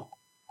 12-0.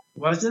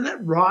 Wasn't it,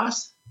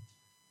 Ross?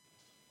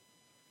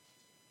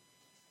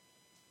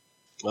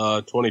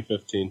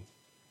 2015.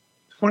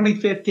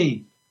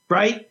 2015,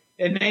 right?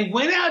 And they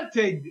went out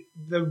to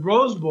the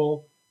Rose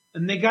Bowl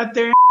and they got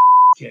their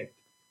kicked.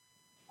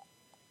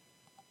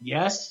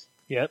 Yes?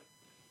 Yep.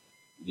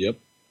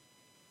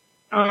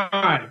 All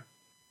right.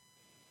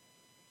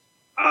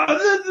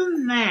 Other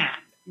than that,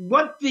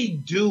 what they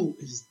do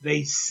is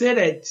they sit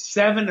at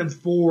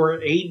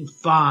 7-4,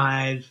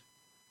 8-5,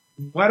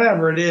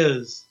 whatever it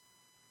is.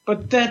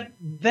 But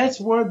that's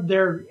where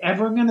they're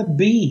ever going to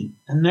be,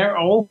 and they're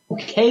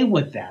okay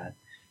with that.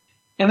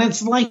 And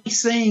it's like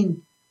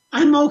saying,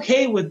 I'm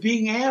okay with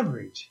being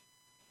average.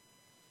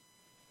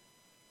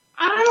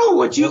 I don't know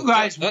what you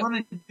guys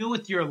want to do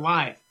with your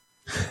life.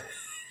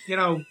 You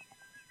know,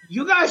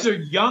 you guys are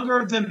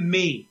younger than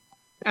me,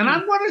 and I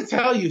want to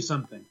tell you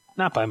something.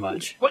 Not by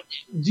much. What,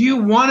 do you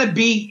want to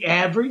be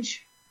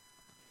average?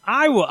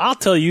 I'll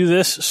tell you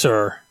this,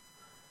 sir.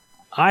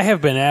 I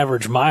have been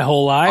average my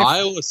whole life.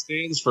 Iowa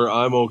stands for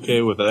I'm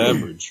okay with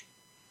average.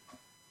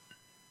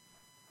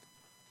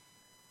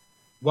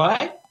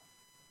 What?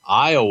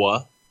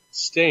 Iowa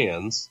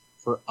stands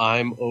for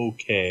I'm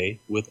okay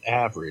with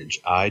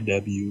average.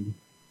 IOWA.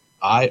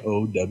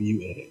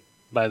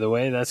 By the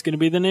way, that's going to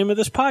be the name of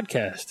this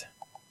podcast.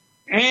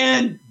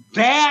 And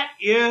that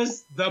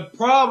is the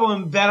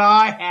problem that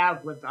I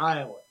have with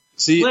Iowa.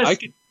 See,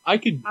 Listen, I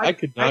could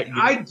not.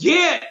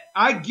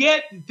 I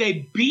get that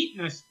they've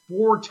beaten us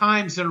 4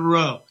 times in a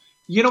row.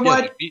 You know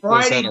what?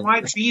 Friday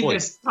might be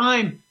this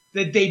time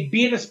that they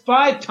beat us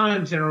 5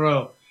 times in a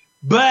row.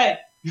 But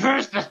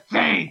here's the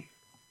thing.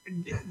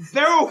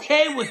 They're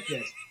okay with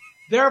this.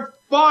 They're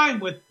fine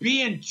with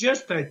being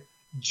just a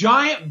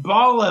giant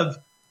ball of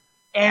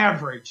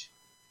average.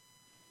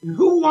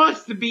 Who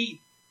wants to be...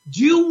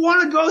 Do you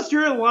want to go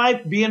through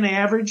life being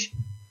average?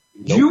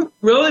 Nope. Do you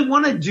really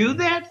want to do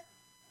that?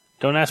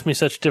 Don't ask me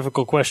such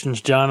difficult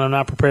questions, John. I'm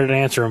not prepared to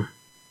answer them.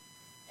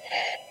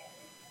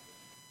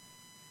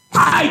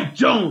 I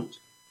don't.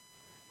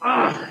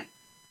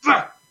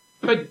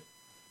 But,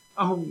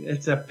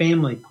 it's a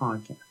family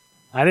podcast.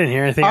 I didn't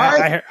hear anything.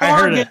 I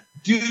heard it.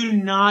 Do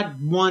not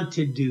want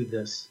to do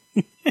this.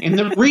 And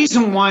the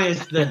reason why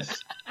is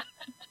this.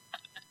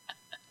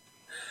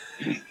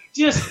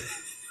 Just...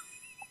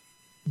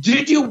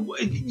 Did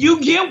you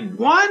get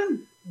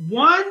one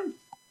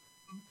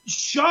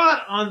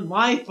shot on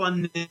life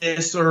on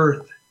this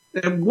earth?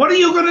 And what are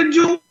you going to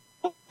do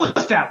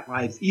with that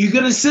life? Are you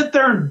going to sit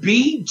there and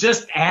be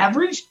just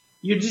average?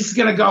 You're just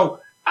going to go,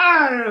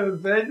 I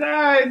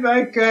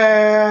like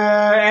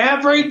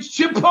average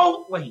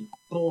Chipotle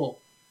bowl.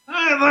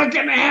 I like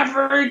an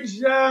average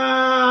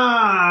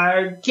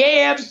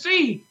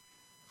KFC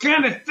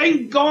kind of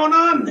thing going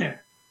on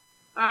there.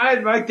 I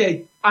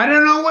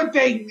don't know what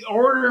they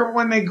order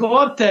when they go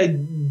up to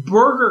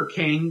Burger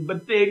King,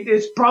 but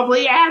it's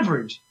probably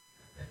average.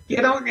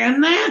 You know,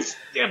 and there's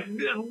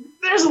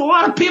a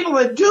lot of people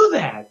that do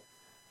that.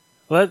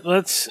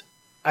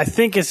 I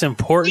think it's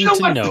important to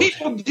note. You know what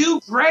people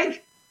do,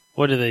 Greg?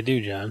 What do they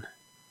do, John?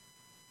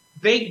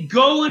 They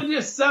go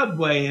into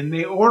Subway and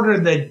they order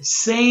the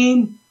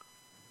same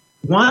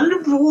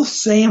wonderful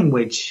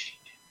sandwich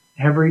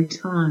every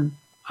time.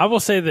 I will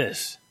say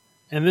this,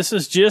 and this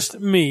is just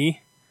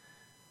me.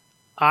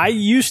 I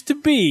used to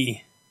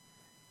be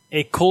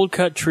a cold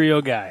cut trio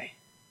guy.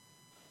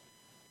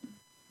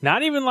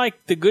 Not even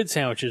like the good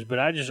sandwiches, but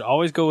I just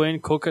always go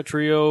in, cold cut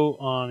trio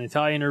on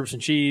Italian herbs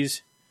and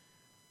cheese.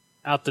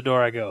 Out the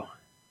door I go.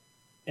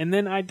 And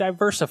then I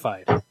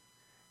diversified.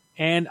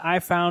 And I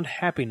found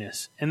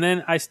happiness. And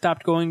then I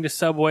stopped going to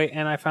Subway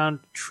and I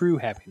found true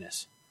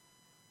happiness.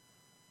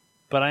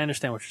 But I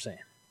understand what you're saying.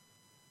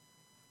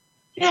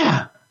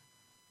 Yeah.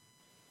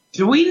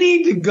 Do we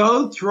need to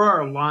go through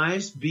our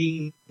lives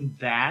being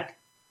that?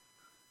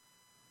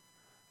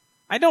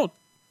 I don't.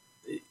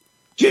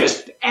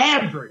 Just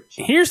average.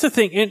 Here's the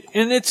thing,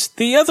 and it's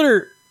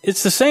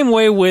the same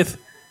way with,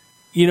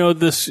 you know,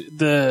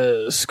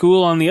 the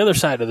school on the other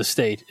side of the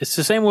state. It's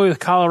the same way with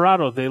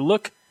Colorado. They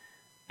look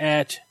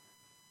at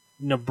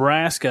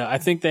Nebraska. I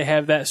think they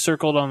have that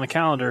circled on the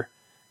calendar.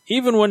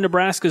 Even when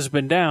Nebraska's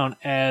been down,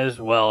 as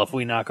well, if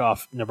we knock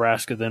off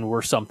Nebraska, then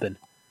we're something,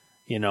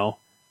 you know.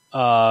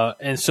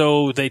 And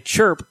so they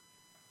chirp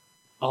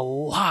a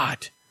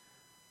lot,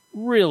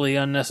 really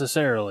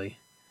unnecessarily.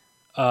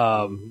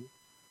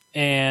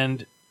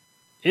 And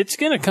it's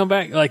going to come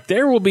back. Like,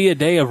 there will be a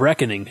day of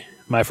reckoning,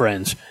 my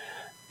friends.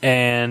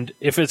 And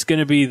if it's going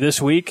to be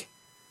this week,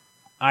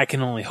 I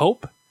can only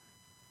hope.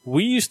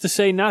 We used to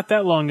say not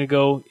that long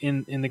ago,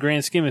 in the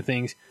grand scheme of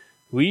things,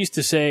 we used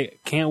to say,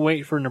 can't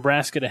wait for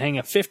Nebraska to hang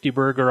a 50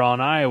 burger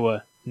on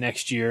Iowa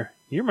next year.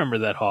 You remember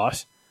that,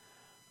 Hoss.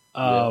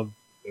 Oh,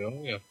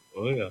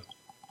 yeah.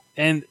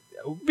 And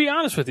be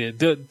honest with you,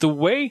 the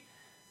way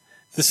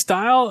the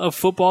style of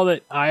football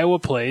that Iowa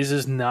plays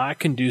is not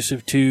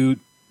conducive to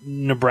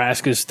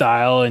Nebraska's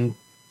style and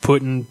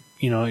putting,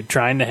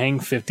 trying to hang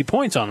 50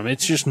 points on them.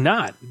 It's just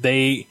not.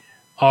 They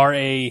are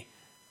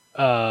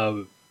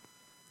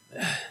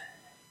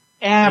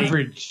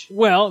average.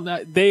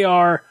 They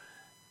are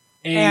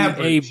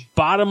a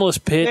bottomless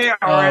pit. They are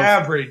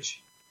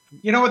average.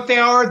 You know what they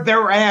are?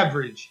 They're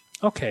average.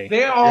 Okay.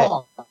 They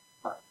are.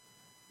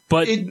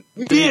 But They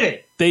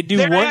do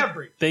They're one.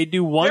 average. They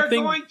do one They're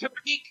thing. They're going to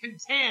be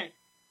content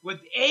with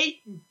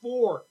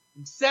 8-4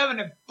 and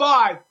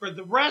 7-5 for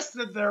the rest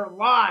of their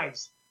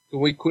lives. Can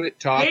we quit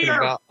talking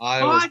about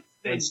Iowa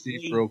and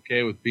Steve are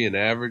okay with being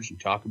average and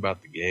talk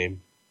about the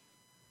game?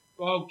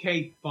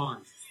 Okay,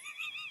 fine.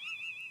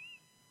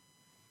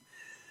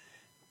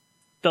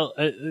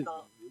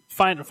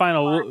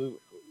 Final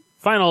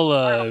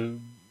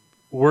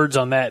words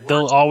on that.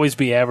 They'll always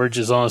be average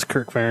as long as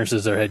Kirk Ferentz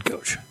is their head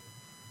coach.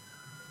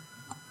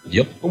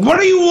 Yep. What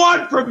do you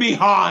want from me,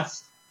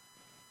 Haas?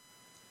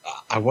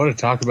 I want to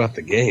talk about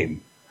the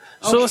game.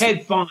 So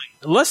okay, fine.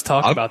 Let's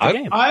talk about the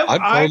game.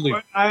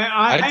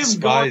 I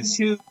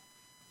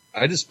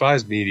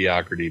despise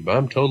mediocrity, but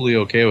I'm totally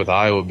okay with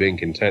Iowa being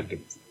content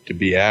to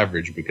be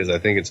average because I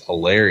think it's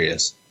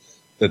hilarious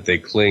that they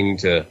cling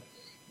to,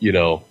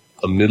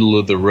 a middle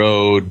of the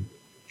road,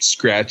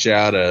 scratch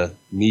out a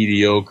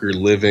mediocre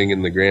living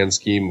in the grand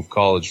scheme of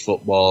college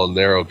football, and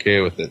they're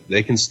okay with it.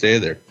 They can stay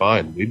there.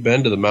 Fine. We've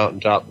been to the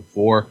mountaintop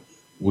before.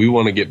 We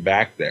want to get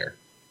back there.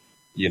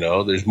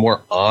 There's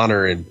more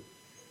honor in,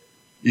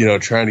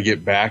 trying to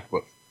get back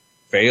but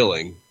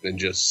failing than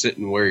just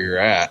sitting where you're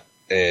at.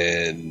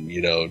 And,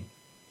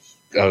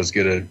 I was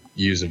going to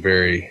use a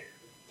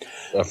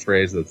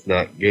phrase that's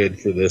not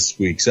good for this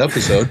week's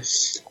episode,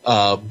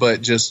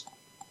 but just,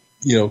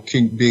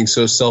 being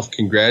so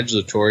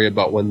self-congratulatory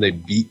about when they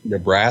beat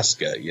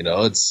Nebraska.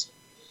 It's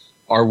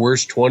our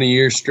worst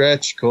 20-year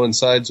stretch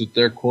coincides with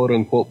their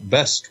quote-unquote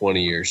best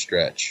 20-year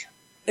stretch.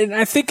 And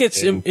I think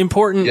it's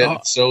important. Yeah,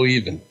 it's so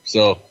even.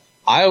 So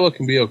Iowa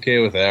can be okay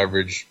with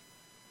average.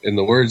 In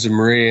the words of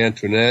Marie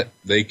Antoinette,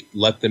 they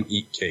let them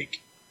eat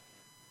cake.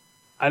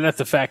 I'd have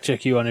to fact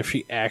check you on if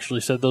she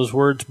actually said those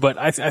words, but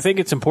I think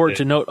it's important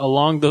to note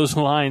along those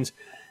lines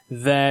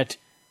that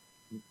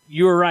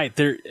you were right.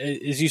 There,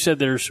 as you said,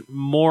 there's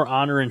more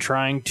honor in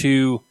trying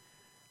to,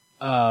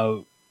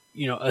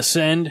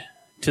 ascend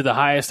to the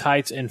highest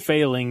heights and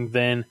failing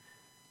than,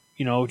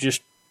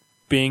 just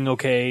being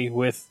okay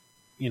with,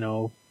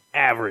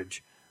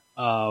 average.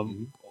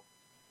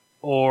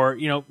 Or,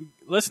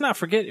 let's not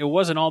forget, it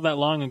wasn't all that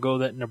long ago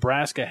that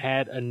Nebraska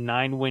had a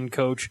 9-win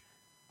coach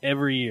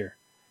every year.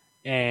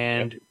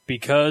 And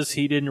because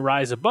he didn't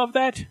rise above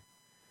that,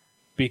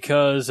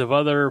 because of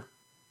other,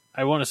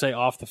 I want to say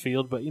off the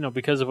field, but,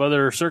 because of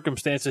other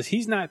circumstances,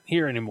 he's not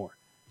here anymore.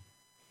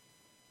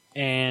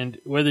 And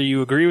whether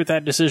you agree with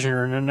that decision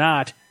or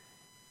not,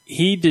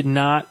 he did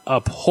not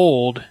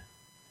uphold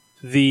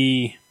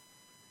the,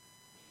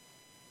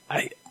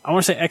 I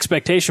want to say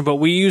expectation, but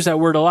we use that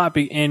word a lot,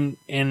 and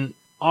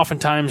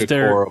oftentimes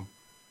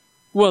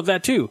well,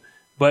 that too.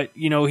 But,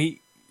 he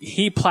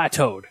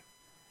plateaued.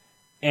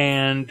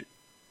 And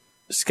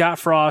Scott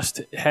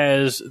Frost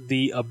has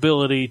the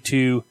ability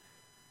to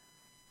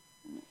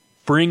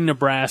bring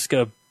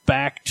Nebraska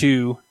back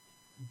to,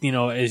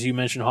 as you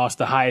mentioned, Hoss,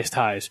 the highest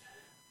highs,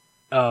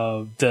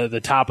 the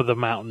top of the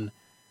mountain.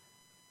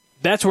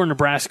 That's where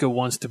Nebraska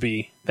wants to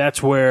be.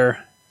 That's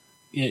where,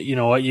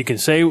 you can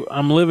say,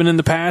 I'm living in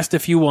the past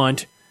if you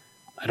want.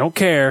 I don't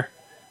care.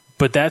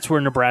 But that's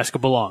where Nebraska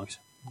belongs.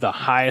 The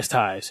highest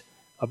highs.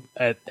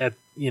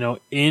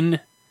 In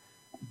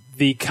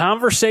the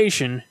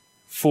conversation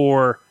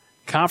for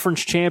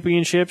conference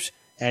championships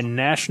and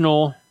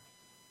national,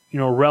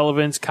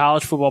 relevance,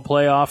 college football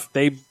playoff,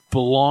 they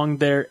belong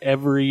there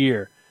every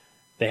year.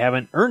 They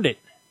haven't earned it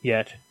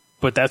yet,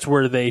 but that's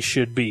where they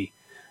should be.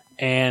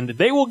 And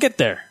they will get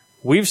there.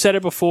 We've said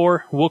it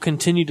before. We'll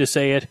continue to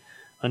say it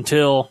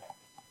until,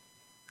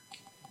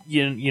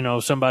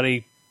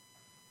 somebody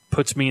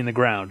puts me in the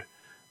ground.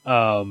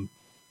 They'll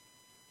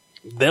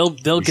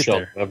get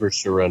there. Never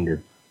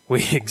surrender.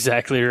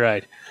 Exactly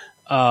right.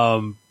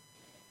 Let's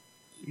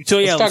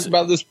talk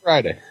about this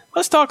Friday.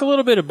 Let's talk a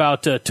little bit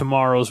about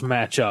tomorrow's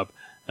matchup.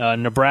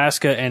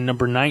 Nebraska and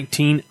number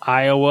 19,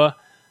 Iowa.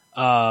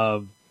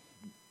 I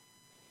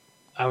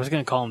was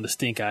going to call them the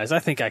Stink Eyes. I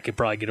think I could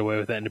probably get away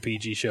with that in a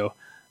PG show.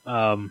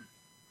 So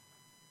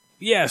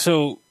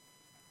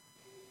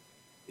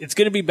it's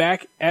going to be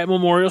back at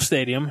Memorial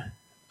Stadium.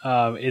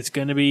 It's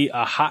going to be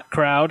a hot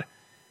crowd.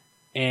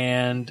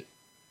 And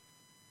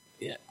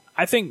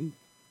I think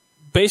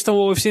based on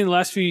what we've seen the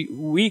last few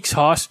weeks,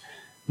 Hoss,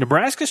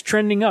 Nebraska's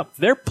trending up.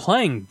 They're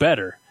playing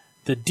better.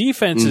 The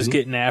defense is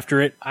getting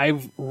after it.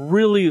 I've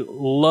really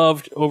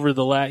loved over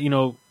the last,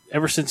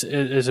 ever since,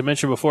 as I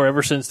mentioned before,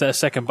 ever since that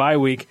second bye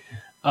week,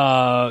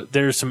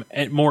 there's some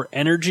more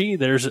energy.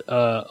 There's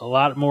a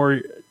lot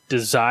more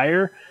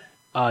desire.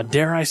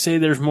 Dare I say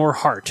there's more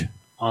heart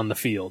on the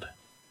field.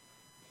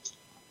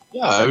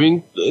 Yeah, I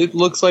mean, it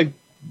looks like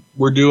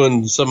we're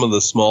doing some of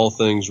the small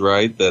things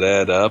right that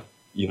add up.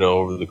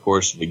 over the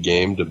course of a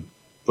game to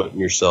putting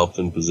yourself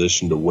in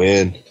position to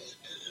win.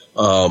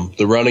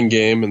 The running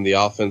game and the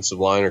offensive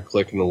line are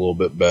clicking a little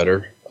bit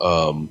better.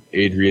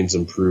 Adrian's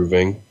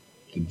improving.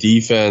 The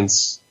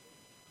defense,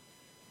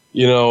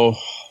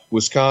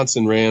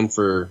 Wisconsin ran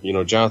for,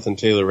 Jonathan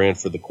Taylor ran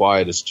for the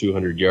quietest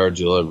 200 yards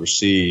you'll ever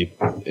see,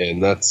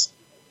 and that's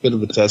a bit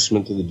of a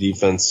testament to the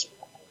defense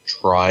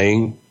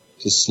trying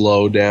to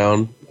slow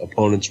down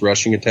opponents'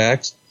 rushing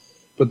attacks.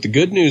 But the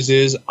good news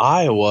is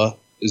Iowa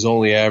is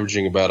only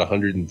averaging about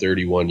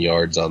 131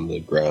 yards on the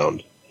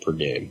ground per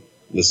game.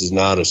 This is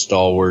not a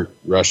stalwart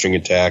rushing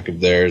attack of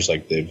theirs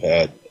like they've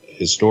had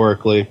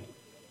historically.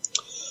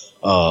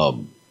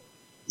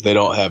 They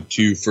don't have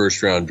 2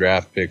 first-round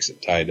draft picks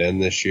at tight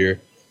end this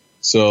year.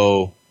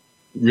 So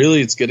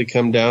really it's going to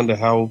come down to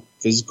how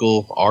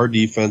physical our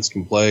defense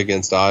can play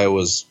against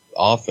Iowa's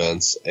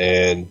offense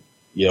and,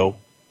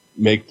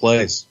 make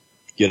plays,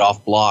 get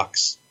off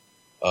blocks,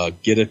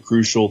 get a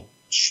crucial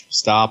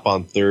stop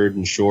on 3rd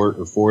and short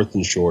or 4th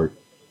and short,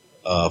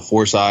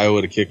 force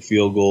Iowa to kick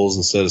field goals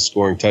instead of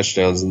scoring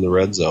touchdowns in the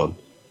red zone.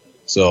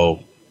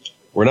 So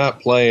we're not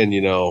playing,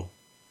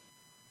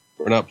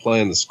 we're not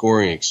playing the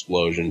scoring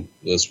explosion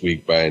this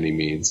week by any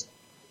means.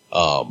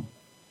 For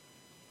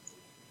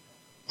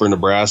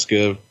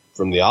Nebraska,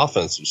 from the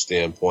offensive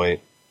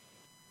standpoint,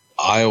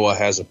 Iowa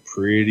has a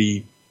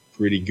pretty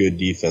good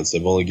defense.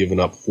 They've only given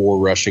up 4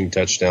 rushing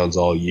touchdowns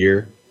all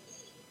year.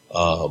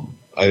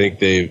 I think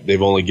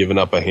they've only given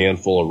up a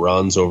handful of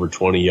runs over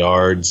 20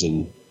 yards,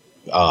 and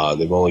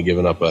they've only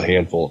given up a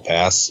handful of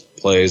pass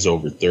plays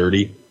over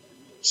 30.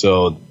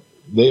 So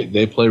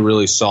they play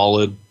really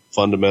solid,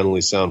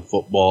 fundamentally sound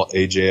football.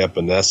 AJ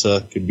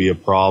Epinesa could be a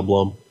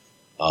problem.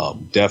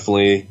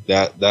 Definitely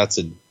that's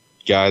a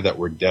guy that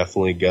we're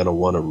definitely going to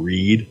want to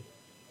read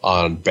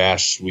on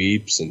bash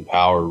sweeps and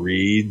power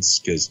reads,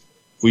 because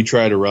if we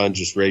try to run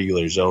just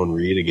regular zone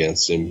read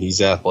against him, he's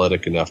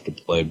athletic enough to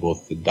play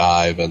both the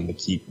dive and the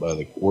keep by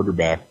the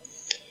quarterback.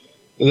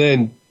 And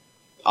then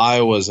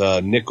Iowa's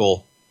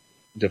nickel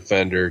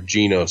defender,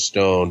 Geno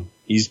Stone,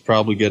 he's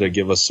probably going to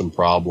give us some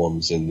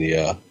problems in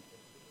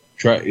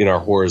our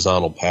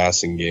horizontal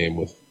passing game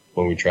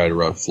when we try to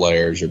run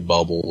flares or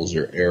bubbles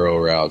or arrow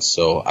routes.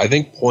 So I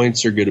think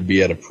points are going to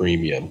be at a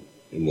premium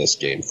in this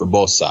game for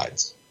both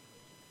sides.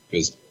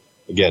 Because,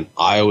 again,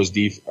 Iowa's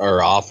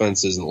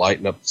offense isn't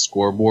lighting up the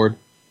scoreboard.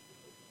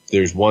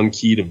 There's one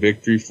key to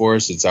victory for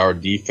us. It's our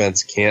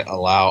defense can't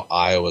allow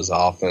Iowa's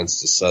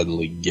offense to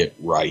suddenly get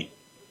right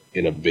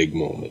in a big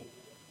moment.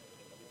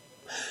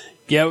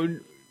 Yeah,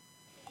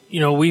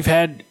 we've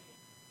had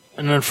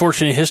an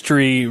unfortunate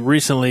history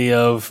recently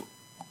of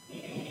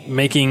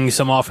making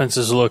some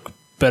offenses look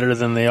better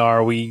than they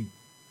are. We,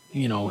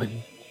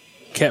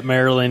 kept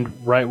Maryland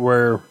right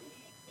where,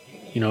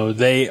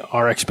 they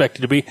are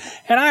expected to be.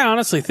 And I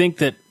honestly think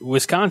that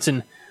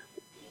Wisconsin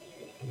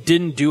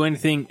didn't do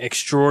anything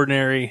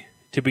extraordinary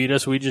to beat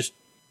us. We just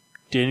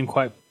didn't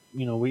quite,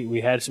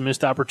 we had some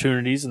missed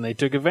opportunities and they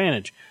took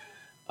advantage.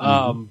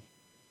 I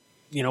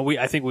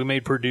think we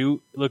made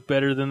Purdue look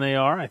better than they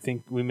are. I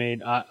think we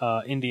made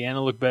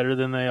Indiana look better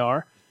than they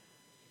are.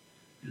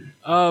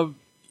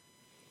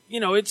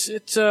 It's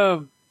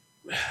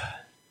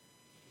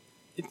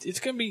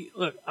going to be,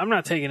 look, I'm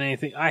not taking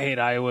anything. I hate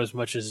Iowa as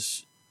much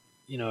as,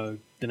 the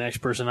next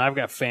person. I've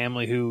got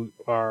family who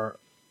are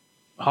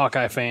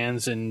Hawkeye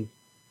fans, and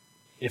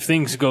if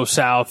things go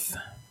south.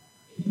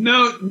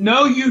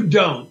 No, you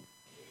don't.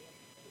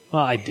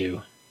 Well, I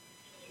do.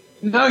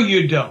 No,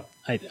 you don't.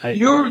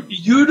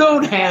 You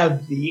don't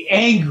have the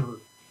anger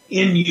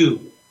in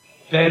you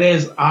that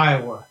is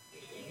Iowa.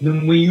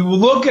 Then when you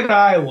look at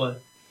Iowa,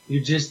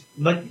 you just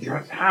look. You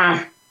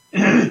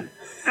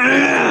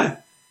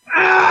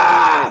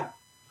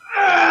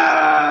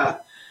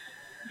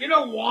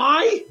know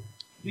why?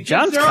 Because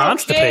John's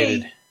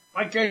constipated. Okay,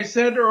 like I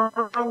said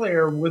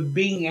earlier, with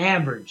being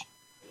average.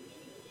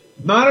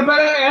 Not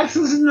about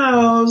X's and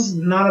O's,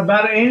 not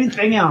about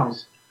anything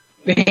else.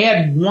 They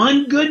had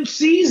one good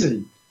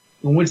season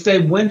in which they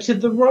went to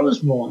the Rose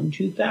Bowl in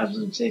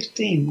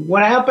 2016.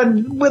 What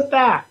happened with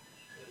that?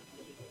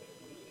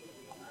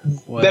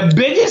 What? The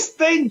biggest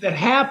thing that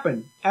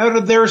happened out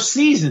of their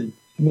season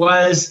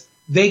was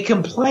they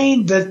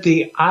complained that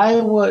the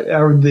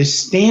the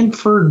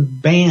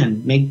Stanford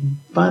band made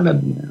fun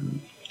of them.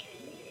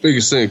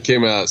 Biggest thing that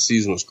came out of the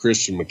season was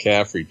Christian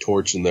McCaffrey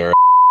torching their ass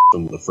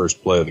from the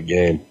first play of the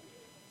game.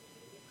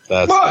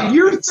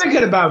 You're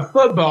thinking about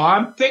football.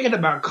 I'm thinking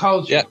about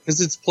culture. Yeah, because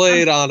it's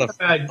played on a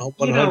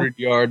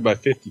 100-yard by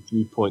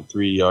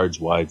 53.3 yards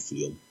wide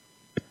field.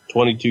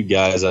 22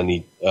 guys on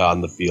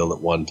the field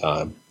at one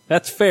time.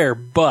 That's fair,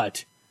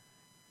 but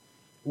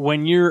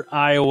when you're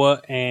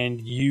Iowa and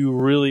you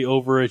really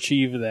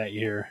overachieve that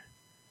year.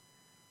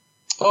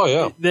 Oh,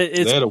 yeah.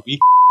 They had a weak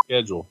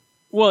schedule.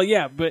 Well,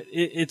 yeah, but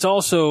it's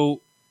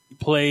also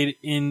played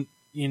in,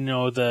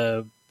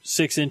 the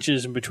 6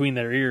 inches in between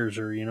their ears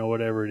or,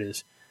 whatever it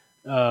is.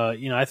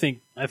 I think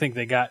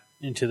they got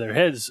into their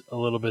heads a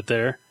little bit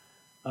there.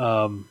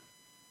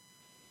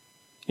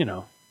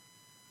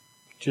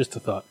 Just a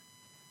thought.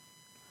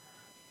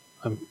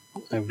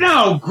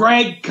 No,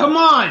 Greg, come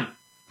on.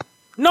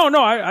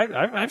 No,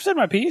 I've said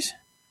my piece.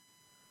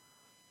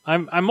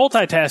 I'm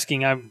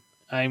multitasking.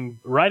 I'm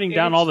writing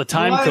down all the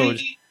time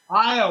codes.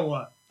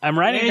 Iowa. I'm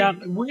writing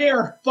down. We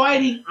are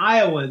fighting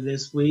Iowa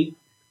this week,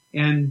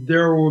 and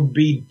there will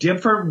be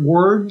different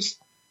words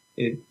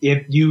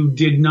if you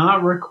did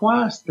not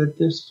request that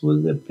this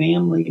was a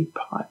family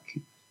podcast.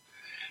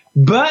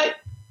 But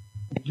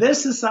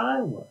this is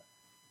Iowa.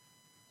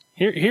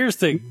 Here's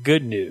the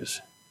good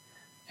news.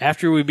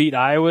 After we beat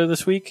Iowa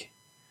this week,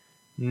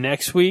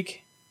 next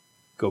week,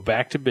 go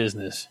back to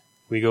business.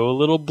 We go a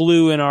little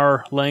blue in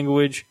our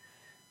language,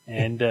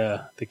 and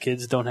the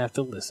kids don't have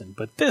to listen.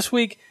 But this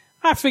week,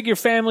 I figure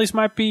families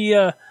might be,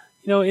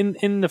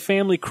 in the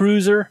family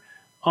cruiser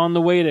on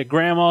the way to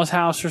grandma's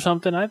house or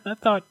something. I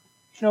thought,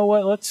 you know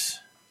what?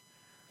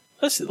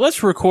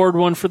 Let's record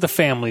one for the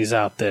families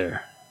out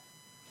there.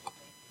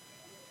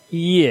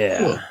 Yeah.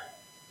 Cool.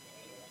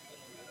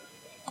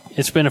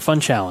 It's been a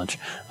fun challenge.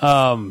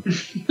 And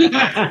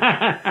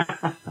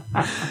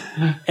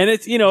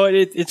it's,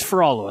 it's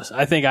for all of us.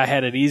 I think I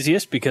had it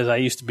easiest because I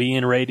used to be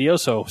in radio,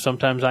 so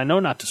sometimes I know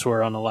not to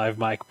swear on a live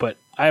mic, but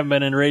I haven't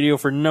been in radio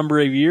for a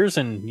number of years,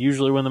 and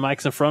usually when the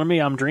mic's in front of me,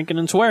 I'm drinking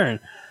and swearing.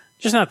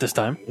 Just not this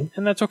time,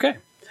 and that's okay.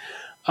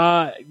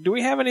 Do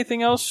we have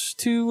anything else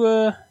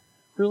to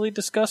really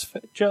discuss,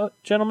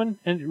 gentlemen,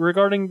 and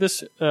regarding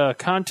this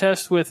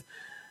contest with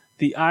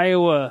the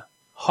Iowa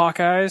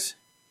Hawkeyes?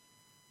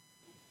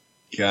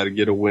 Got to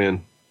get a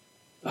win.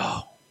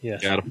 Oh,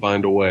 yes. Got to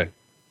find a way.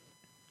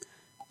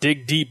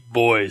 Dig deep,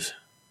 boys.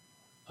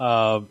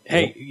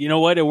 Hey, you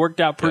know what? It worked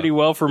out pretty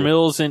well for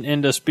Mills and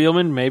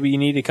Spielman. Maybe you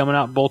need it coming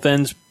out both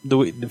ends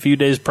the few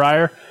days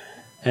prior,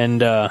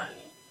 and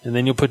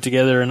then you'll put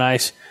together a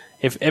nice.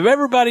 If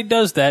everybody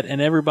does that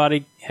and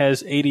everybody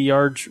has 80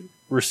 yards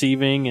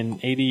receiving and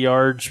 80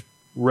 yards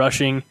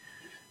rushing,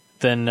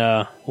 then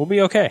we'll be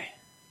okay.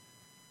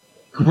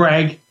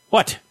 Greg.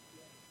 What?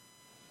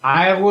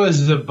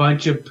 Iowa's a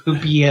bunch of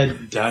poopy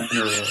head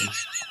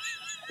dunderheads.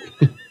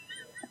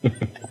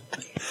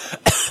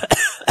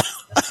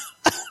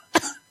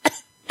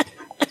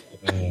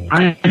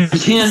 I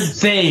can't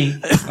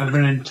think of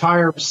an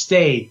entire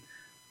state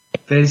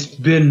that's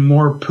been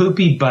more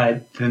poopy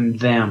butt than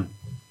them.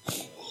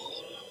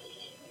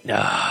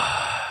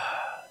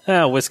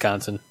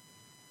 Wisconsin.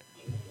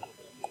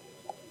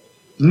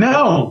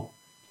 No.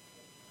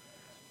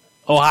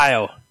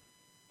 Ohio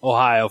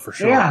for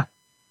sure. Yeah.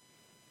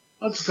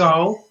 Let's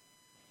go.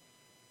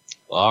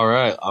 All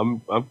right.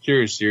 I'm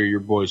curious to hear your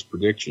boys'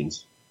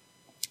 predictions.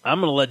 I'm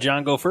going to let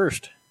John go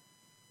first.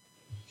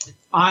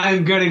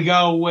 I'm going to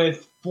go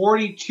with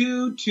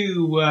 42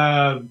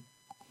 to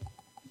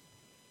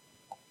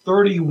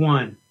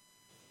 31.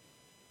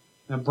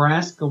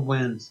 Nebraska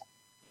wins.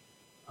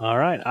 All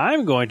right.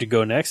 I'm going to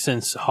go next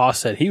since Haas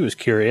said he was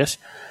curious.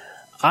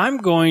 I'm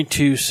going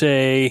to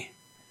say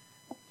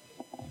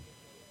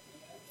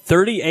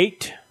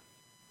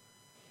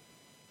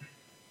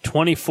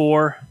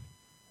 38-24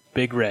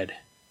 Big Red.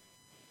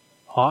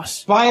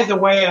 Haas? By the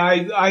way,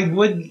 I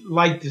would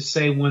like to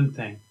say one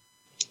thing.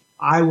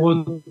 I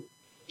will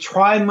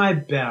try my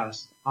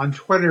best on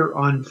Twitter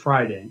on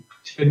Friday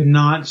to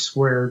not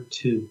swear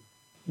too.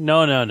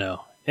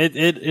 No.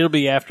 It'll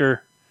be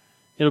after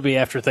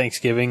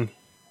Thanksgiving.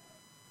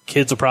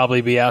 Kids will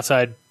probably be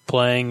outside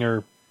playing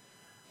or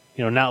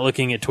not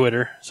looking at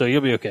Twitter, so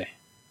you'll be okay.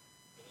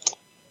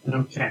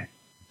 Okay.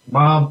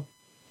 Well,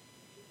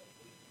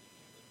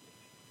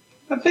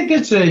 I think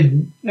it's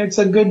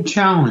a good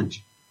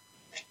challenge.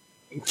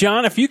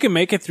 John, if you can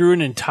make it through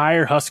an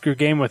entire Husker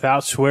game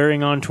without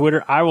swearing on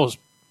Twitter, I will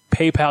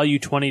PayPal you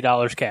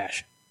 $20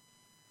 cash.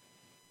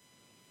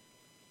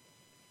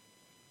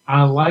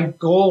 I like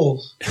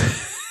goals.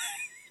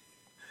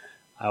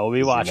 I will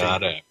be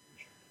watching.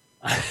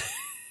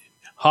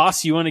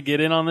 Haas, you want to get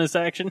in on this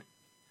action?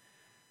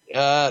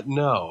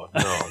 No,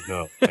 I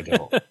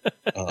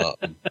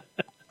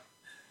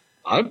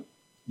don't.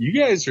 You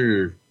guys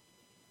are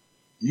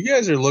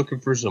looking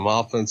for some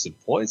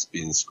offensive points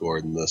being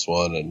scored in this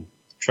one, and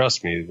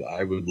trust me,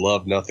 I would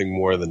love nothing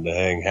more than to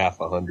hang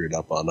 50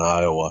 up on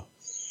Iowa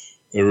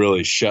and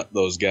really shut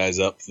those guys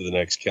up for the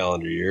next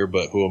calendar year.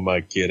 But who am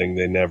I kidding?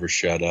 They never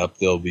shut up.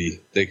 We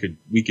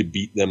could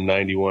beat them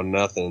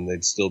 91-0, and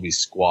they'd still be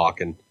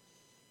squawking.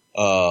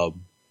 I'm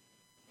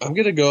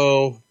gonna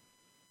go.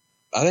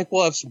 I think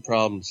we'll have some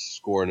problems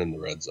scoring in the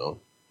red zone,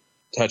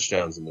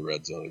 touchdowns in the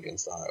red zone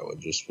against Iowa,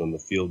 just when the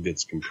field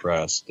gets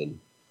compressed and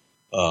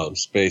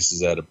space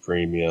is at a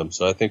premium.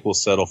 So I think we'll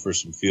settle for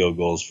some field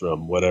goals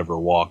from whatever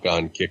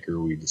walk-on kicker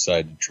we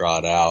decide to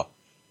trot out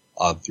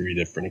on 3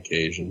 different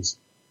occasions.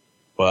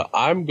 But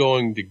I'm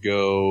going to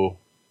go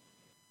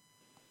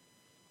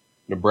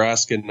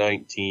Nebraska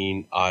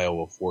 19,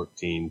 Iowa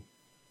 14,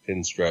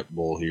 Pinstripe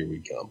Bowl, here we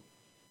come.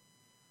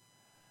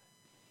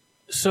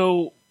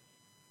 So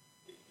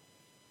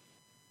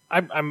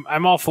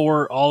I'm all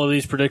for all of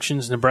these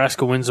predictions.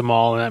 Nebraska wins them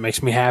all, and that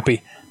makes me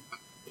happy.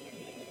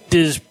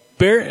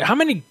 How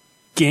many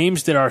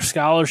games did our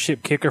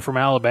scholarship kicker from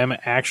Alabama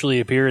actually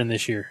appear in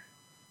this year?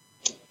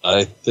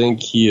 I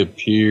think he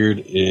appeared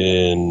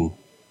in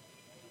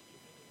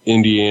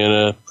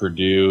Indiana,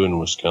 Purdue, and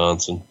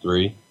Wisconsin,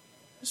 3.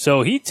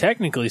 So he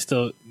technically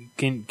still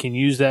can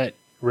use that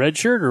red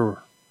shirt,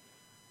 or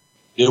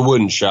it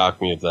wouldn't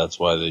shock me if that's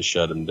why they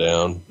shut him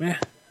down. Yeah,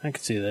 I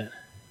could see that.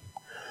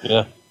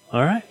 Yeah.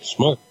 All right.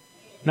 Smart.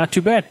 Not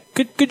too bad.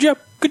 Good job,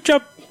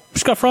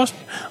 Scott Frost.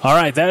 All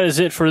right, that is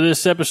it for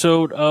this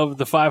episode of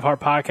the 5 Heart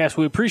Podcast.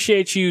 We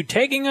appreciate you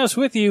taking us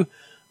with you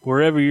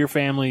wherever your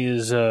family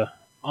is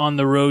on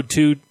the road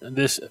to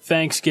this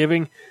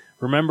Thanksgiving.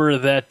 Remember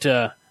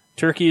that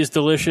turkey is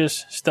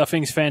delicious,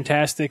 stuffing's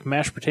fantastic,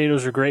 mashed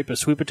potatoes are great, but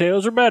sweet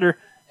potatoes are better,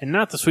 and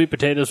not the sweet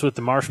potatoes with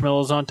the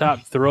marshmallows on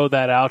top. Throw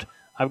that out.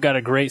 I've got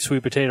a great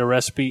sweet potato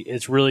recipe.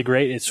 It's really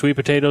great. It's sweet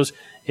potatoes,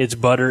 it's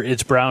butter,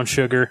 it's brown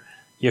sugar.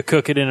 You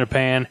cook it in a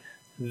pan,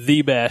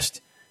 the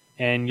best,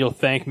 and you'll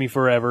thank me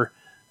forever.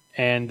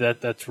 And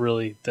that's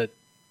really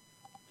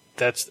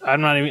that's I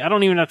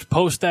don't even have to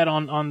post that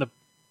on the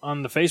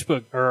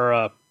Facebook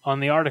or on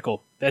the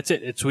article. That's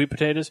it. It's sweet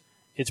potatoes,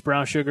 it's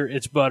brown sugar,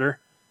 it's butter.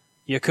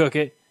 You cook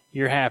it,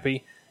 you're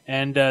happy.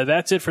 And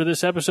that's it for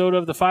this episode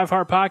of the 5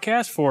 Heart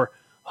Podcast. For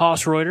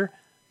Hoss Reuter,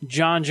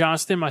 John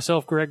Johnston,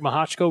 myself, Greg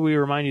Mahochko, we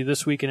remind you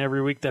this week and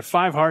every week that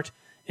 5 Heart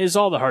is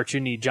all the heart you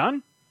need.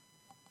 John?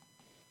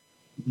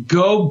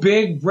 Go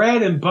Big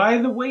Red. And by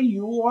the way,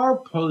 you are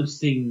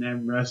posting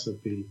them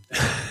recipes.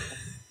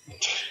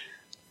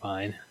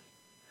 Fine.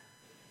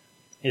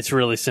 It's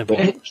really simple.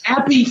 And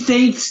happy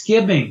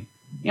Thanksgiving.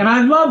 And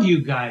I love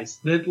you guys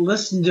that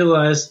listen to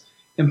us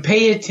and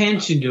pay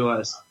attention to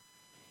us.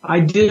 I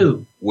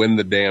do. Win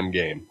the damn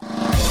game.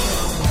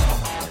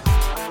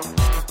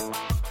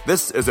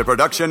 This is a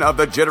production of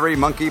the Jittery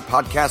Monkey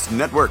Podcast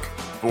Network.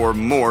 For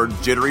more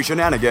jittery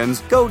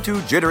shenanigans, go to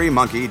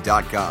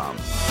jitterymonkey.com.